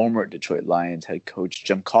former Detroit Lions head coach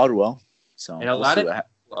Jim Caldwell. So and a lot of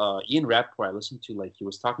Ian Rappaport I listened to, he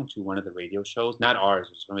was talking to one of the radio shows, not ours,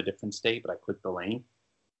 it was from a different state, but I clicked the lane.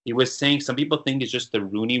 He was saying some people think it's just the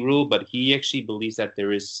Rooney Rule, but he actually believes that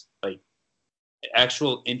there is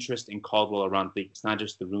actual interest in Caldwell around the league. It's not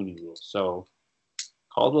just the Rooney Rule. So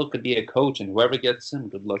Caldwell could be a coach, and whoever gets him,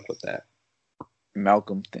 good luck with that.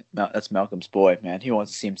 That's Malcolm's boy, man. He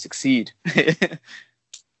wants to see him succeed.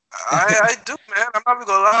 I do, man. I'm not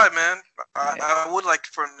gonna lie, man. I would like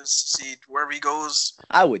for him to succeed wherever he goes.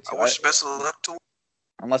 I would too. I wish best of luck to him.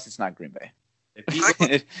 Unless it's not Green Bay. If it's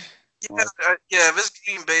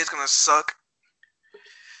Green Bay, it's gonna suck.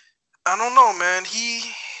 I don't know, man. He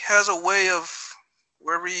has a way of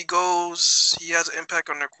wherever he goes, he has an impact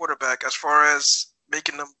on their quarterback as far as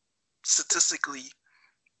making them statistically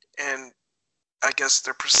and I guess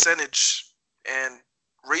their percentage and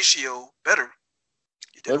ratio better.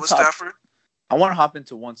 He did with Stafford. I want to hop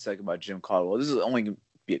into 1 second about Jim Caldwell. This is only going to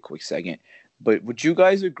be a quick second. But would you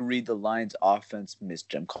guys agree the Lions' offense missed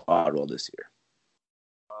Jim Caldwell this year?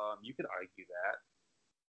 You could argue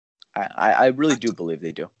that. I really do believe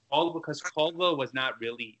they do. All because Caldwell was not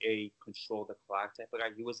really a control the clock type of guy.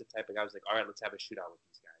 He was the type of guy who was like, all right, let's have a shootout with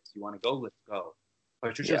these guys. You want to go? Let's go.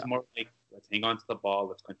 Patricia's more like, let's hang on to the ball.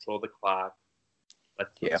 Let's control the clock.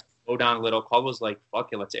 Let's slow down a little. Caldwell's like, fuck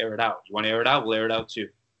it, let's air it out. You want to air it out? We'll air it out too.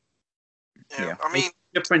 Yeah. I mean,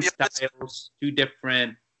 different styles, 2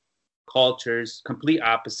 different cultures, complete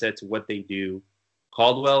opposite to what they do.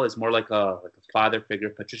 Caldwell is more like a father figure.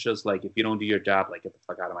 Patricia's like, if you don't do your job, like, get the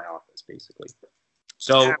fuck out of my office, basically.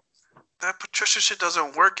 So that Patricia shit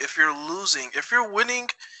doesn't work if you're losing. If you're winning,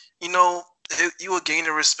 you know, you will gain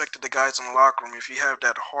the respect of the guys in the locker room if you have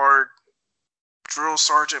that hard drill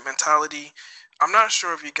sergeant mentality. I'm not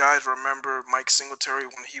sure if you guys remember Mike Singletary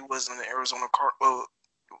when he was in the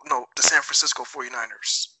the San Francisco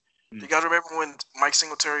 49ers. Do you guys remember when Mike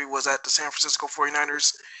Singletary was at the San Francisco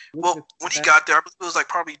 49ers? Well, when he got there, I believe it was like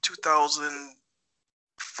probably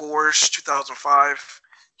 2004-ish, 2005.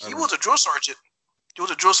 He was a drill sergeant. He was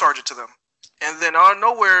a drill sergeant to them. And then out of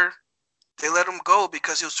nowhere, they let him go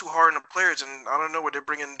because he was too hard on the players. And out of nowhere, they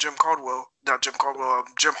bring in Jim Harbaugh.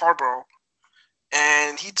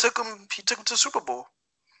 And he took him to the Super Bowl.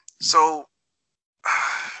 So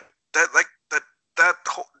that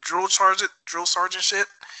whole drill sergeant shit,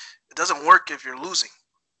 it doesn't work if you're losing.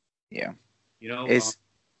 Yeah. You know,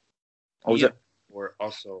 or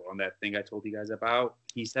also on that thing I told you guys about,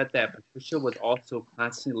 he said that Patricia was also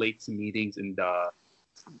constantly late to meetings in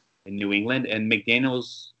New England, and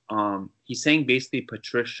McDaniels. He's saying basically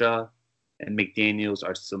Patricia and McDaniels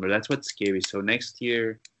are similar. That's what's scary. So next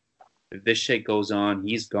year, if this shit goes on,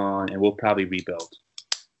 he's gone, and we'll probably rebuild.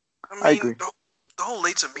 I agree. The whole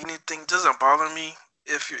late to meeting thing doesn't bother me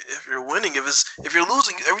if you're winning. If you're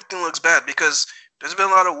losing, everything looks bad because there's been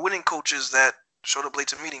a lot of winning coaches that showed up late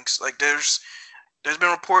to meetings. Like there's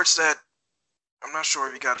been reports that I'm not sure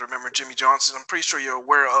if you guys remember Jimmy Johnson. I'm pretty sure you're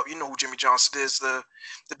aware of. You know who Jimmy Johnson is, the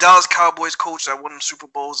Dallas Cowboys coach that won the Super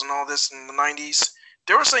Bowls and all this in the 90s.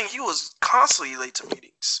 They were saying he was constantly late to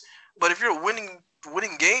meetings. But if you're winning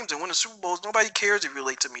games and winning Super Bowls, nobody cares if you're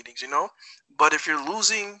late to meetings, you know? But if you're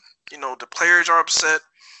losing, you know, the players are upset.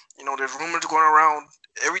 You know, there's rumors going around.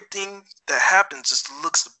 Everything that happens just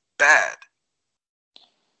looks bad.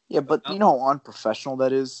 Yeah, but you know how unprofessional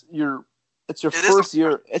that is. It's your first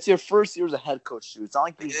year. It's your first year as a head coach, too. It's not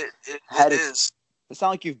like It's not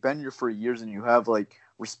like you've been here for years and you have like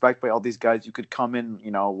respect by all these guys. You could come in,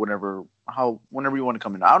 you know, whenever you want to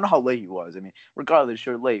come in. I don't know how late he was. I mean, regardless,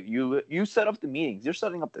 you're late. You set up the meetings. You're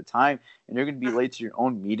setting up the time, and you're going to be late to your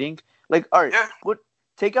own meeting. Like, all right,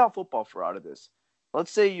 take out football for out of this.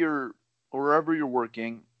 Let's say you're wherever you're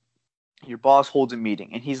working, your boss holds a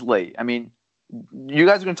meeting, and he's late. I mean, you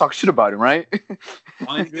guys are going to talk shit about him, right?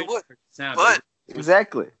 100%. But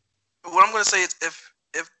exactly. What I'm going to say is if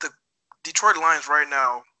the Detroit Lions right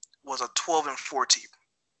now was a 12-4 team,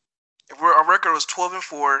 if our record was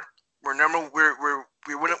 12-4,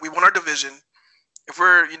 we won our division. If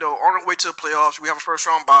we're on our way to the playoffs, we have a first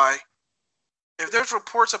round bye. If there's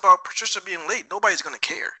reports about Patricia being late, nobody's going to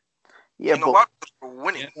care. Yeah, but we're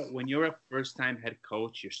winning. Yeah, but when you're a first-time head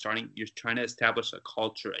coach, you're trying to establish a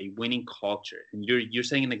culture, a winning culture, and you're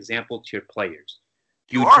setting an example to your players.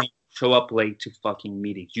 You don't show up late to fucking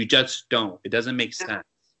meetings. You just don't. It doesn't make sense.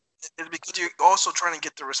 It's because you're also trying to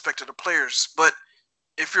get the respect of the players. But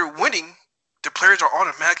if you're winning, the players are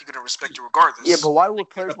automatically going to respect you regardless. Yeah, but why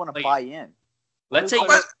would players want to buy in? Let's say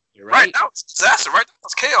right now it's disaster. Right now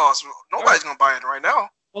it's chaos. Nobody's going to buy in right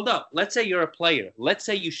now. Hold up. Let's say you're a player. Let's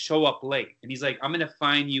say you show up late, and he's like, "I'm going to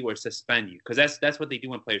fine you or suspend you," because that's what they do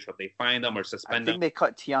when players show up. They fine them or suspend them. I think they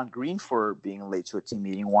cut Tion Green for being late to a team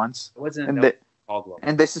meeting once. Caldwell.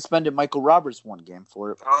 And they suspended Michael Roberts one game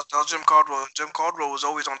for it. That was Jim Caldwell. Jim Caldwell was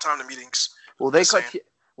always on time to meetings. Well, they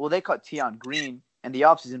cut Tion Green in the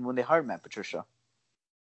offseason when they hired Matt Patricia.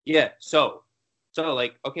 Yeah, so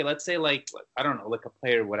like, okay, let's say like, I don't know, like a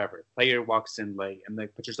player, whatever. Player walks in late, and the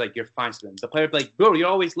Patricia's like, "You're fine." So the player be like, "Bro, you're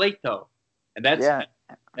always late though," and that's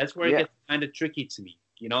where it gets kind of tricky to me,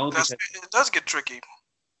 you know. It does get tricky.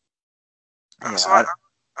 That's why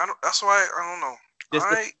I don't know.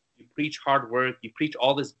 You preach hard work, you preach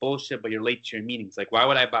all this bullshit, but you're late to your meetings. Like, why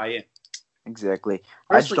would I buy in? Exactly.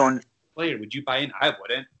 Player, would you buy in? I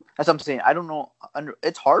wouldn't. That's what I'm saying. I don't know.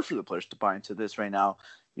 It's hard for the players to buy into this right now.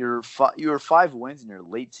 you're 5 wins and you're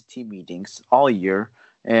late to team meetings all year,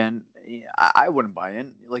 and I wouldn't buy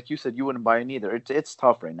in. Like you said, you wouldn't buy in either. It's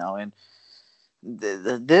tough right now, and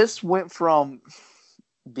this went from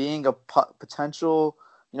being a potential.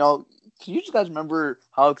 Can you guys remember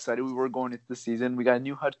how excited we were going into the season? We got a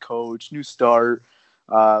new head coach, new start.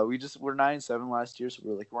 We're 9-7 last year, so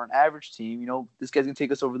we're an average team. This guy's gonna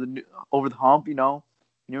take us over the hump.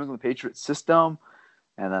 New England Patriots system,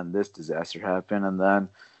 and then this disaster happened, and then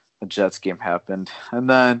the Jets game happened, and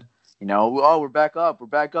then we're back up. We're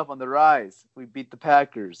back up on the rise. We beat the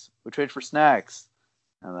Packers. We trade for snacks,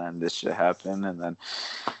 and then this shit happened, and then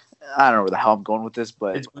I don't know where the hell I'm going with this,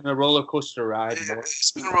 but it's been a roller coaster ride.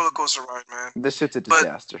 It's been a roller coaster ride, man. This shit's a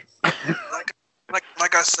disaster.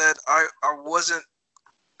 like I said, I wasn't.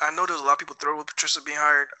 I know there's a lot of people thrilled with Patricia being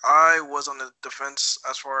hired. I was on the defense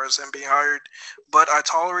as far as him being hired, but I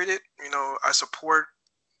tolerate it. I support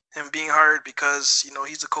him being hired because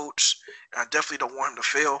he's a coach, and I definitely don't want him to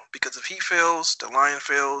fail. Because if he fails, the Lion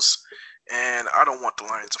fails, and I don't want the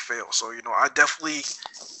Lions to fail. So I definitely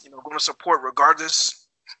going to support regardless.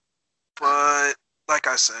 But like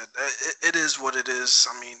I said, it is what it is.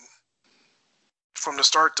 I mean, from the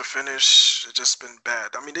start to finish, it's just been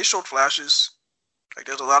bad. I mean, they showed flashes. Like,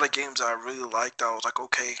 there's a lot of games I really liked. I was like,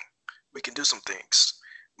 okay, we can do some things.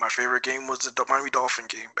 My favorite game was the Miami Dolphin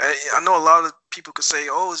game. I know a lot of people could say,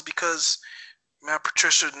 oh, it's because Matt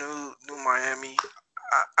Patricia knew Miami.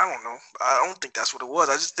 I don't know. I don't think that's what it was.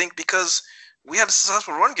 I just think because we had a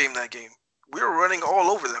successful run game that game. We were running all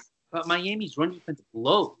over them. But Miami's run defense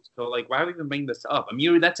blows. So, why are we even bringing this up? I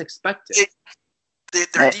mean, that's expected.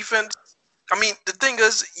 Their defense, I mean, the thing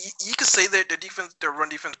is, you could say that their run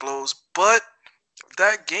defense blows, but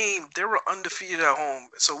that game, they were undefeated at home.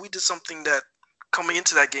 So we did something that, coming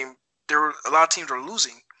into that game, there were a lot of teams were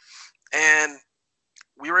losing. And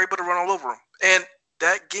we were able to run all over them. And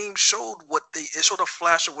that game showed it showed a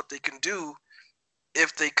flash of what they can do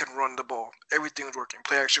if they can run the ball. Everything was working.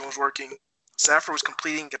 Play action was working. Stafford was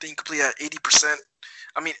completing. I think he completed at 80%.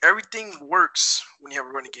 I mean, everything works when you have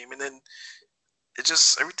a running game. And then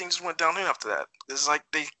everything just went downhill after that. It's like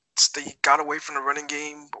they got away from the running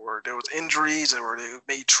game, or there was injuries, or they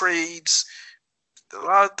made trades. There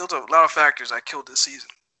are a lot of factors that killed this season.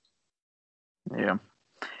 Yeah.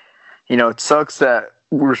 It sucks that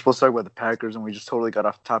we were supposed to talk about the Packers and we just totally got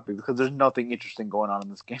off topic because there's nothing interesting going on in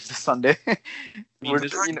this game this Sunday. Game,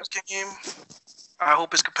 I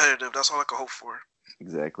hope it's competitive. That's all I can hope for.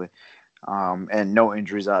 Exactly. And no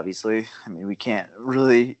injuries, obviously. I mean, we can't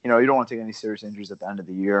really, you don't want to take any serious injuries at the end of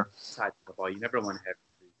the year. Side of the ball, you never want to have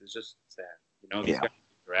injuries. It's just sad. These guys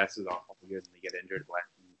keep their asses off all year and they get injured last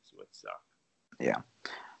week, so it sucks. Yeah.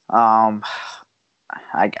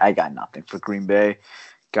 I got nothing for Green Bay.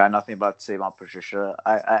 Got nothing about to say about Patricia.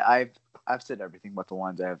 I've said everything about the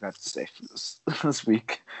ones I have to say for this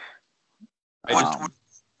week. They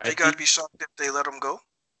gotta be shocked if they let him go.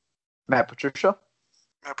 Matt Patricia.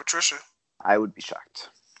 I would be shocked.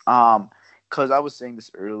 Because I was saying this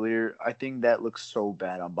earlier. I think that looks so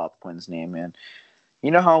bad on Bob Quinn's name, and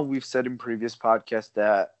how we've said in previous podcasts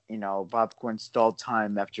that Bob Quinn stalled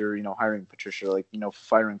time after hiring Patricia,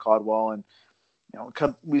 firing Caldwell, and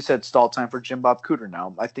we said stall time for Jim Bob Cooter.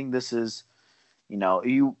 Now I think this is,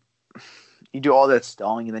 you do all that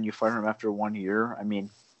stalling and then you fire him after 1 year. I mean,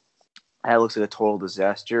 that looks like a total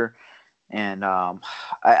disaster, and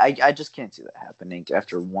I just can't see that happening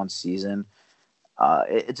after one season.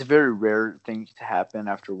 It's a very rare thing to happen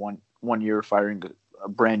after one year firing a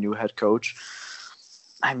brand new head coach.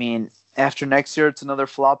 I mean, after next year, it's another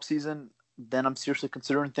flop season. Then I'm seriously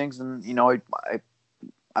considering things, and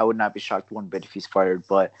I would not be shocked one bit if he's fired.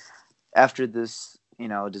 But after this,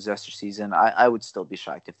 disaster season, I would still be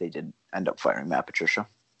shocked if they did end up firing Matt Patricia.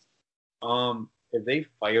 If they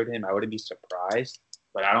fired him, I wouldn't be surprised,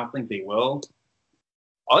 but I don't think they will.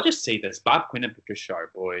 I'll just say this: Bob Quinn and Patricia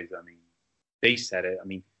are boys. I mean, they said it. I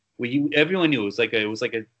mean, everyone knew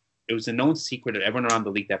it was a known secret of everyone around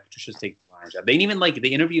the league that Patricia's taking the Lions job. They didn't even they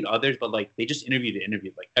interviewed others, but they just interviewed.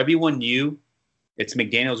 Everyone knew it's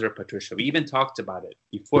McDaniels or Patricia. We even talked about it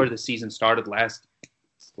before the season started last.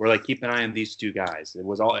 We're keep an eye on these two guys. It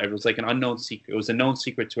was like an unknown secret. It was a known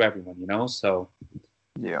secret to everyone, So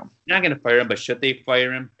yeah, you're not gonna fire him, but should they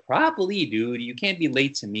fire him? Probably, dude. You can't be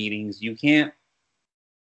late to meetings. You can't.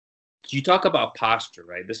 You talk about posture,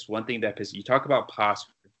 right? This is one thing you talk about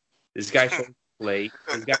posture. This guy shows late.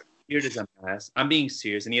 He's got beard as a mess. I'm being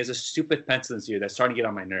serious, and he has a stupid pencil in his ear that's starting to get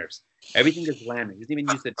on my nerves. Everything is laminated. He doesn't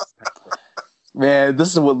even use the pencil. Man,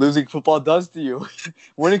 this is what losing football does to you.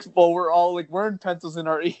 Winning football, we're all like wearing pencils in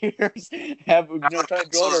our ears, trying to grow out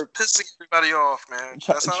our pissing everybody off, man.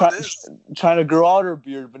 That's how it is. Trying to grow out our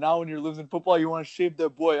beard, but now when you're losing football, you want to shave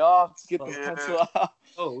that boy off, get the pencil out.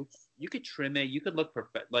 Oh, you could trim it. You could look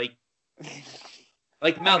perfect, like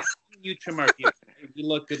Mel. You trim our beard. We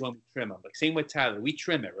look good when we trim them. Like same with Tyler, we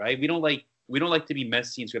trim it, right? We don't like to be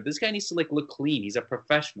messy and stuff. This guy needs to look clean. He's a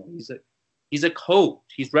professional. He's a coach.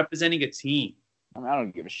 He's representing a team. I mean, I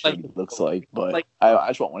don't give a shit what it looks like, but I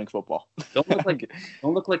just want winning football. Don't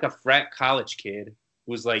look like a frat college kid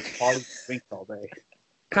who's like partying drinks all day.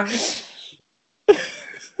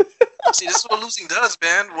 See, this is what losing does,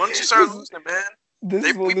 man. Once you start losing, man,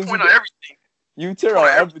 we point out everything. You tear out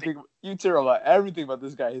everything. You tear about everything about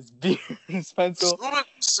this guy. His beard, his pencil.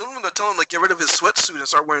 Soon they're telling him to get rid of his sweatsuit and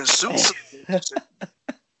start wearing suits.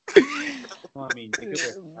 Well, I mean,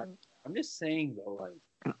 I'm just saying though, like.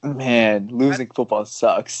 Man, losing football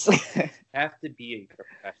sucks. Have to be a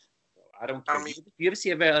professional. I don't care. You ever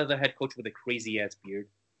see other head coach with a crazy ass beard?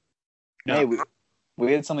 No. Hey,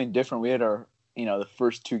 we had something different. We had our, the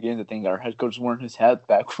first 2 games. I think our head coach was wearing his hat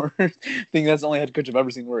backwards. I think that's the only head coach I've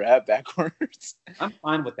ever seen wear a hat backwards. I'm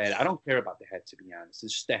fine with that. I don't care about the hat, to be honest.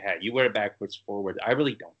 It's just a hat. You wear it backwards, forward. I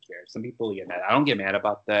really don't care. Some people get mad. I don't get mad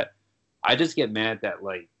about that. I just get mad that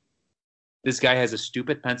like. This guy has a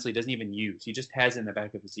stupid pencil he doesn't even use. He just has it in the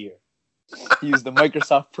back of his ear. He used the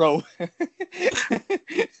Microsoft Pro. The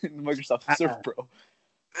Microsoft Surf Pro.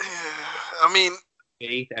 I mean,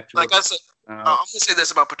 like I said, I'm going to say this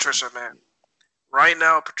about Patricia, man. Right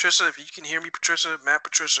now, Patricia, if you can hear me, Matt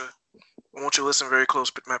Patricia, I want you to listen very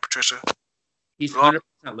close, Matt Patricia. He's 100%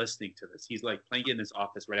 listening to this. He's like playing in his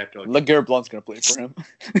office right after. Like Garrett Blunt's going to play for him.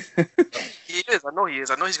 He is. I know he is.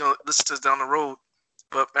 I know he's going to listen to this down the road.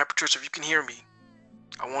 But Matt Patricia, if you can hear me,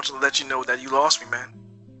 I want to let you know that you lost me, man.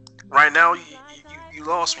 Right now, you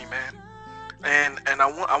lost me, man. And I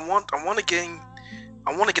want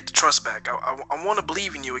to get the trust back. I want to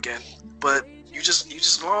believe in you again. But you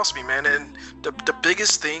just lost me, man. And the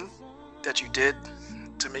biggest thing that you did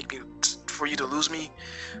for you to lose me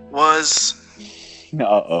was it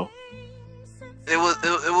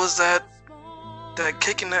was that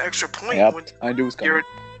kicking that extra point. Yep, I knew it was coming.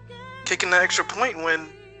 Kicking that extra point when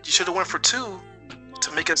you should have went for 2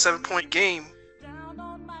 to make it a 7-point game,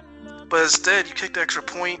 but instead you kicked the extra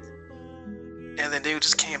point, and then they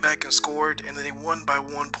just came back and scored, and then they won by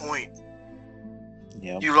 1 point.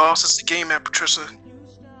 Yep. You lost us the game, Matt Patricia.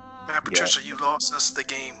 Yep. You lost us the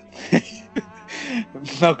game.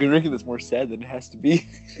 Malcolm Ricky, that's more sad than it has to be.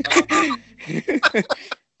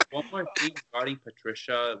 One more thing regarding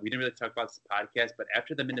Patricia. We didn't really talk about this podcast, but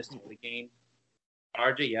after the Minnesota game,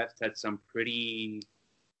 RJF said some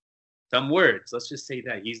words. Let's just say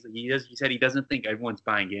that he said he doesn't think everyone's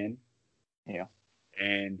buying in. Yeah.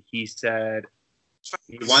 And he said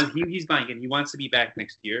he's buying in. He wants to be back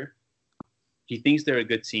next year. He thinks they're a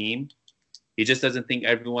good team. He just doesn't think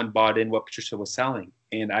everyone bought in what Patricia was selling.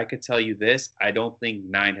 And I could tell you this: I don't think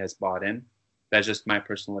 9 has bought in. That's just my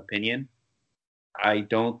personal opinion. I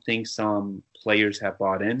don't think some players have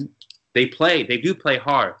bought in. They do play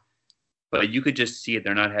hard. But you could just see it.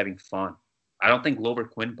 They're not having fun. I don't think Glover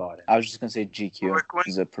Quinn bought it. I was just going to say GQ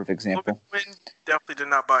is a perfect example. Glover Quinn definitely did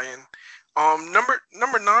not buy in. Number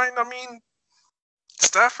 9, I mean,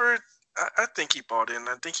 Stafford, I think he bought in.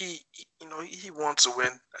 I think he wants to win.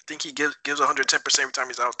 I think he gives 110% every time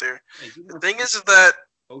he's out there. The thing is that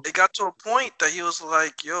it got to a point that he was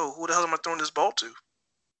like, yo, who the hell am I throwing this ball to?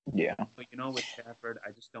 Yeah. But with Stafford,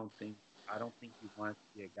 I don't think he wants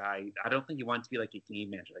to be a guy. I don't think he wants to be like a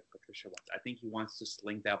game manager like Patricia wants. I think he wants to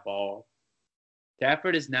sling that ball.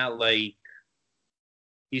 Stafford is not like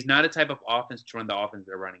he's not a type of offense to run the offense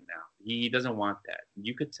they're running now. He doesn't want that.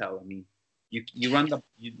 You could tell. I mean, you run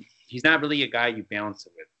he's not really a guy you balance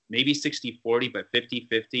it with. Maybe 60-40, but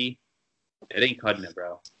 50-50, it ain't cutting it,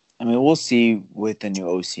 bro. I mean, we'll see with the new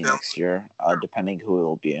OC next year, depending who it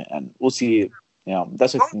will be, and we'll see.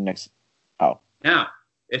 That's what next. Oh. Now,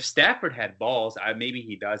 if Stafford had balls, maybe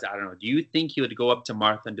he does. I don't know. Do you think he would go up to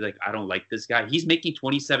Martha and be like, "I don't like this guy. He's making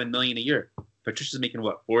 $27 million a year. Patricia's making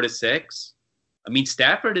what, 4 to 6? I mean,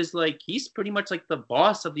 Stafford is he's pretty much like the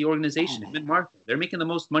boss of the organization. Him and Martha, they're making the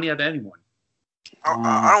most money out of anyone.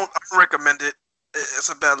 I don't recommend it. It's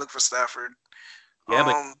a bad look for Stafford. Yeah,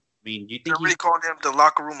 but I mean, you think they're really calling him the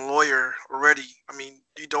locker room lawyer already? I mean,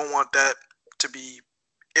 you don't want that to be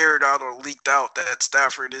aired out or leaked out that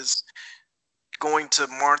Stafford is going to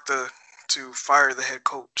Martha to fire the head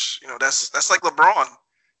coach. That's like LeBron.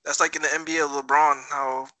 That's like in the NBA of LeBron,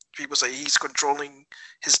 how people say he's controlling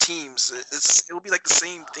his teams. It'll be like the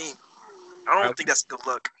same thing. I don't think that's good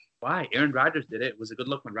luck. Why? Aaron Rodgers did it. It was a good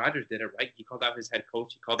look when Rodgers did it, right? He called out his head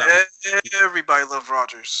coach. He called out. Everybody loved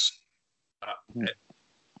Rodgers. I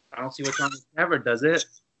don't see what's wrong with Stafford, does it?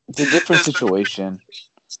 It's a different situation.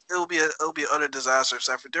 It'll be an utter disaster if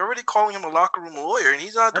Stafford. They're already calling him a locker room lawyer, and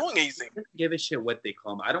he's not doing anything. I don't give a shit what they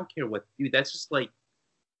call him. I don't care what. Dude, that's just like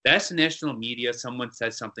that's national media. Someone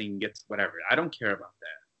says something and gets whatever. I don't care about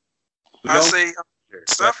that. I say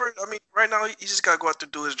Stafford. I mean, right now he just got to go out there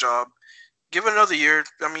and do his job. Give it another year.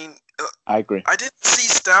 I mean, I agree. I didn't see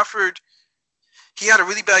Stafford. He had a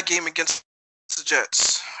really bad game against the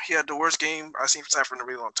Jets. He had the worst game I've seen from Stafford in a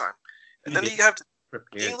really long time. And then you have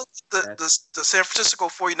the San Francisco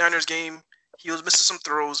 49ers game. He was missing some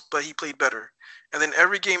throws, but he played better. And then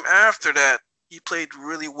every game after that, he played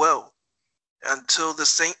really well until the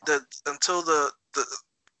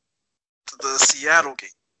Seattle game.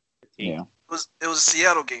 Yeah, it was a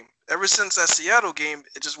Seattle game. Ever since that Seattle game,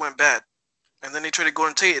 it just went bad. And then they traded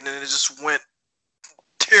Golden Tate, and then it just went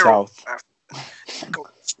terrible.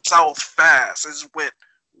 South fast. It just went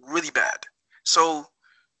really bad. So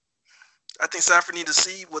I think Stafford need to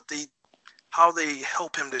see how they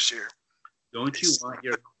help him this year. Don't you want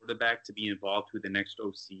your quarterback to be involved who the next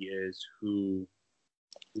OC is, who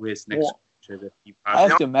is next? Well, I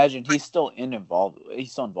have to imagine he's still involved.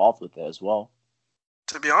 He's still involved with it as well.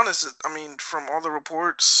 To be honest, I mean, from all the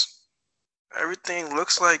reports, everything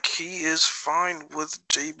looks like he is fine with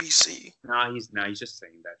JBC. No, he's just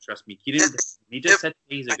saying that. Trust me. He didn't. He just said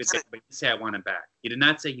he's a good guy, but he said I want him back. He did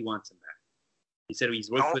not say he wants him back. He said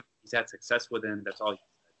he's worked with. He's had success with him. That's all he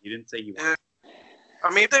said. He didn't say he wants. I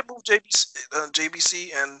mean, if they move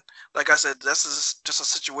JBC, and like I said, that's just a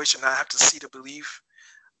situation I have to see to believe.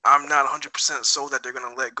 I'm not 100% sold that they're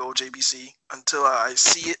gonna let go JBC until I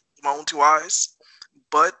see it with my own two eyes.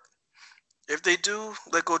 But if they do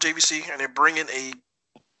let go JBC and they bring in a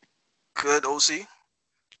good OC,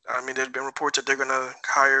 I mean, there's been reports that they're going to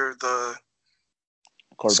hire the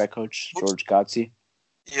quarterback coach, George Godsey.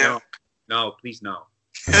 Yeah. No, please no.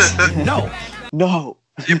 No.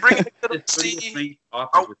 You bring in a good OC.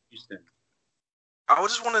 I would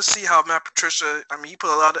just want to see how Matt Patricia, I mean, he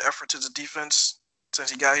put a lot of effort to the defense since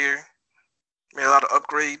he got here. Made a lot of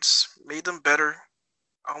upgrades, made them better.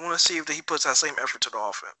 I want to see if he puts that same effort to the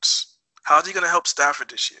offense. How is he going to help Stafford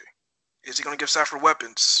this year? Is he going to give Stafford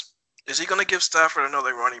weapons? Is he going to give Stafford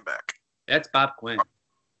another running back? That's Bob Quinn.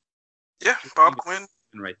 Yeah, Bob Quinn.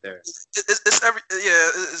 Right there.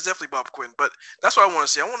 It's definitely Bob Quinn. But that's what I want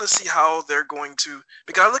to see. I want to see how they're going to –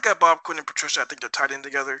 because I look at Bob Quinn and Patricia, I think they're tied in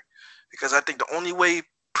together. Because I think the only way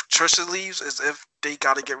Patricia leaves is if they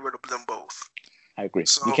got to get rid of them both. I agree.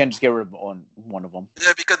 So, you can't just get rid of one of them.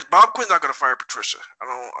 Yeah, because Bob Quinn's not going to fire Patricia.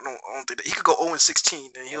 I don't think that he could go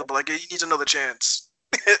 0-16 and he'll be like, he needs another chance.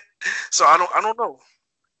 So I don't know.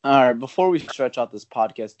 All right, before we stretch out this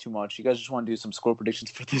podcast too much, you guys just want to do some score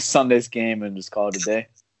predictions for this Sunday's game and just call it a day?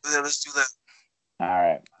 Yeah, let's do that. All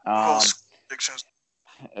right. Predictions.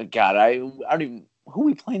 God, I don't even. Who are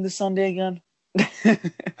we playing this Sunday again?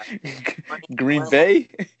 Green Bay.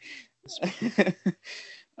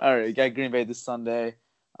 All right, got Green Bay this Sunday.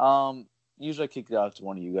 Usually I kick it out to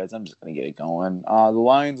one of you guys. I'm just gonna get it going. The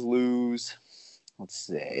Lions lose. Let's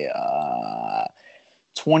say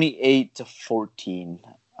 28-14.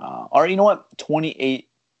 Or you know what? 28-10.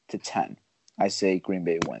 I say Green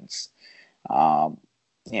Bay wins.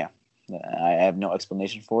 Yeah, I have no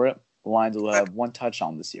explanation for it. The Lions will have one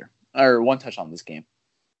touchdown this year, or one touchdown this game,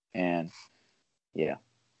 and yeah.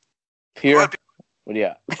 Pierre, what do you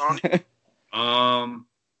got?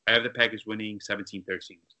 I have the Packers winning 17-13.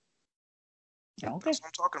 Okay. That's what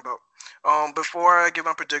I'm talking about. Before I give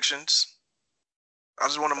my predictions, I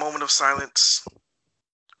just want a moment of silence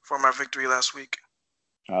for my victory last week.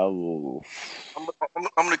 Oh. I'm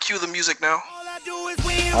going to cue the music now. All I do is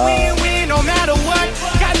win, no matter what.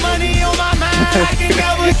 Got money on my mind, I can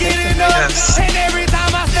never get enough. Yes. And every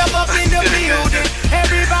time I step up in the building,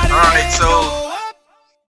 everybody. All right, so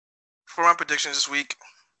for my predictions this week,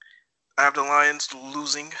 I have the Lions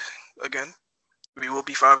losing again. We will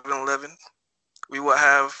be 5-11. We will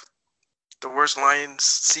have the worst Lions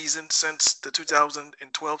season since the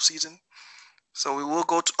 2012 season. So we will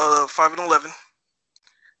go to 5-11.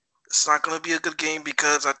 It's not going to be a good game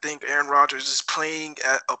because I think Aaron Rodgers is playing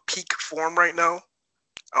at a peak form right now.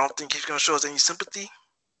 I don't think he's going to show us any sympathy.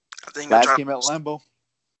 I think last game at Lambeau.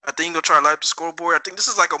 I think they'll try to light up the scoreboard. I think this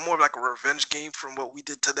is more like a revenge game from what we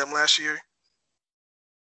did to them last year.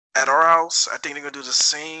 At our house, I think they're going to do the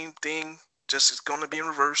same thing, just it's going to be in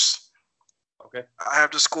reverse. Okay. I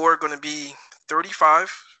have the score going to be 35-10.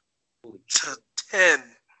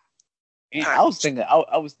 And I was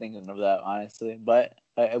thinking of that, honestly, but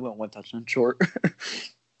I went one touchdown short.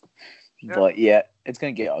 But yeah, it's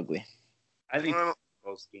gonna get ugly. I think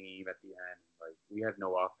close game at the end. Like we have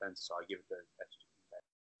no offense, so I give it the extra.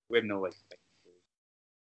 We have no like.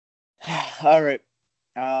 All right.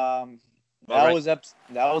 That was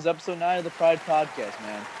episode 9 of the Pride Podcast,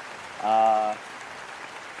 man.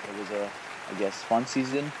 It was a, I guess, fun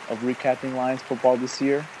season of recapping Lions football this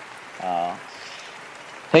year.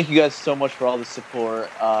 Thank you guys so much for all the support.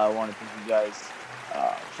 I want to thank you guys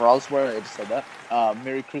for all the support. I just said that.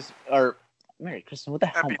 Merry Christmas. What the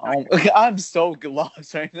hell? I'm so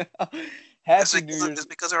lost right now. Happy New Year's. It's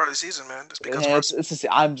because of early season, man.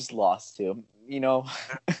 I'm just lost too. You know.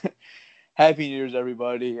 Happy New Year's,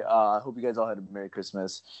 everybody. I hope you guys all had a Merry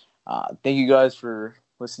Christmas. Thank you guys for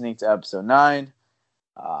listening to episode 9.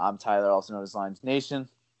 I'm Tyler, also known as Lions Nation.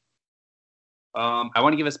 I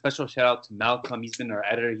want to give a special shout out to Malcolm. He's been our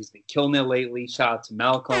editor. He's been killing it lately. Shout out to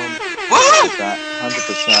Malcolm.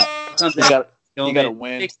 100%. You got to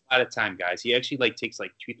win. It takes a lot of time, guys. He actually takes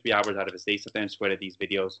 2-3 hours out of his day sometimes to edit these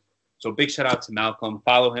videos. So big shout out to Malcolm.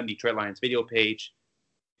 Follow him, Detroit Lions video page.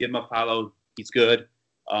 Give him a follow. He's good.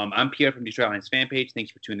 I'm Pierre from Detroit Lions fan page.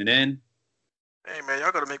 Thanks for tuning in. Hey, man,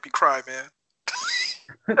 y'all got to make me cry, man.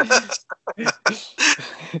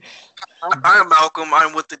 I'm Malcolm.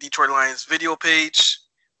 I'm with the Detroit Lions video page.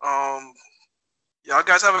 Y'all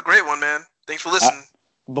guys have a great one, man. Thanks for listening.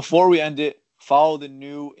 Before we end it, follow the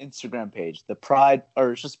new Instagram page, the Pride,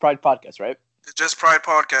 or it's just Pride Podcast, right? It's just Pride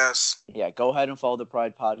Podcast. Yeah, go ahead and follow the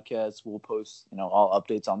Pride Podcast. We'll post, all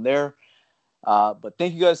updates on there. But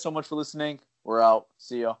thank you guys so much for listening. We're out.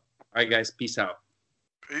 See ya. All right, guys. Peace out.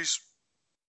 Peace.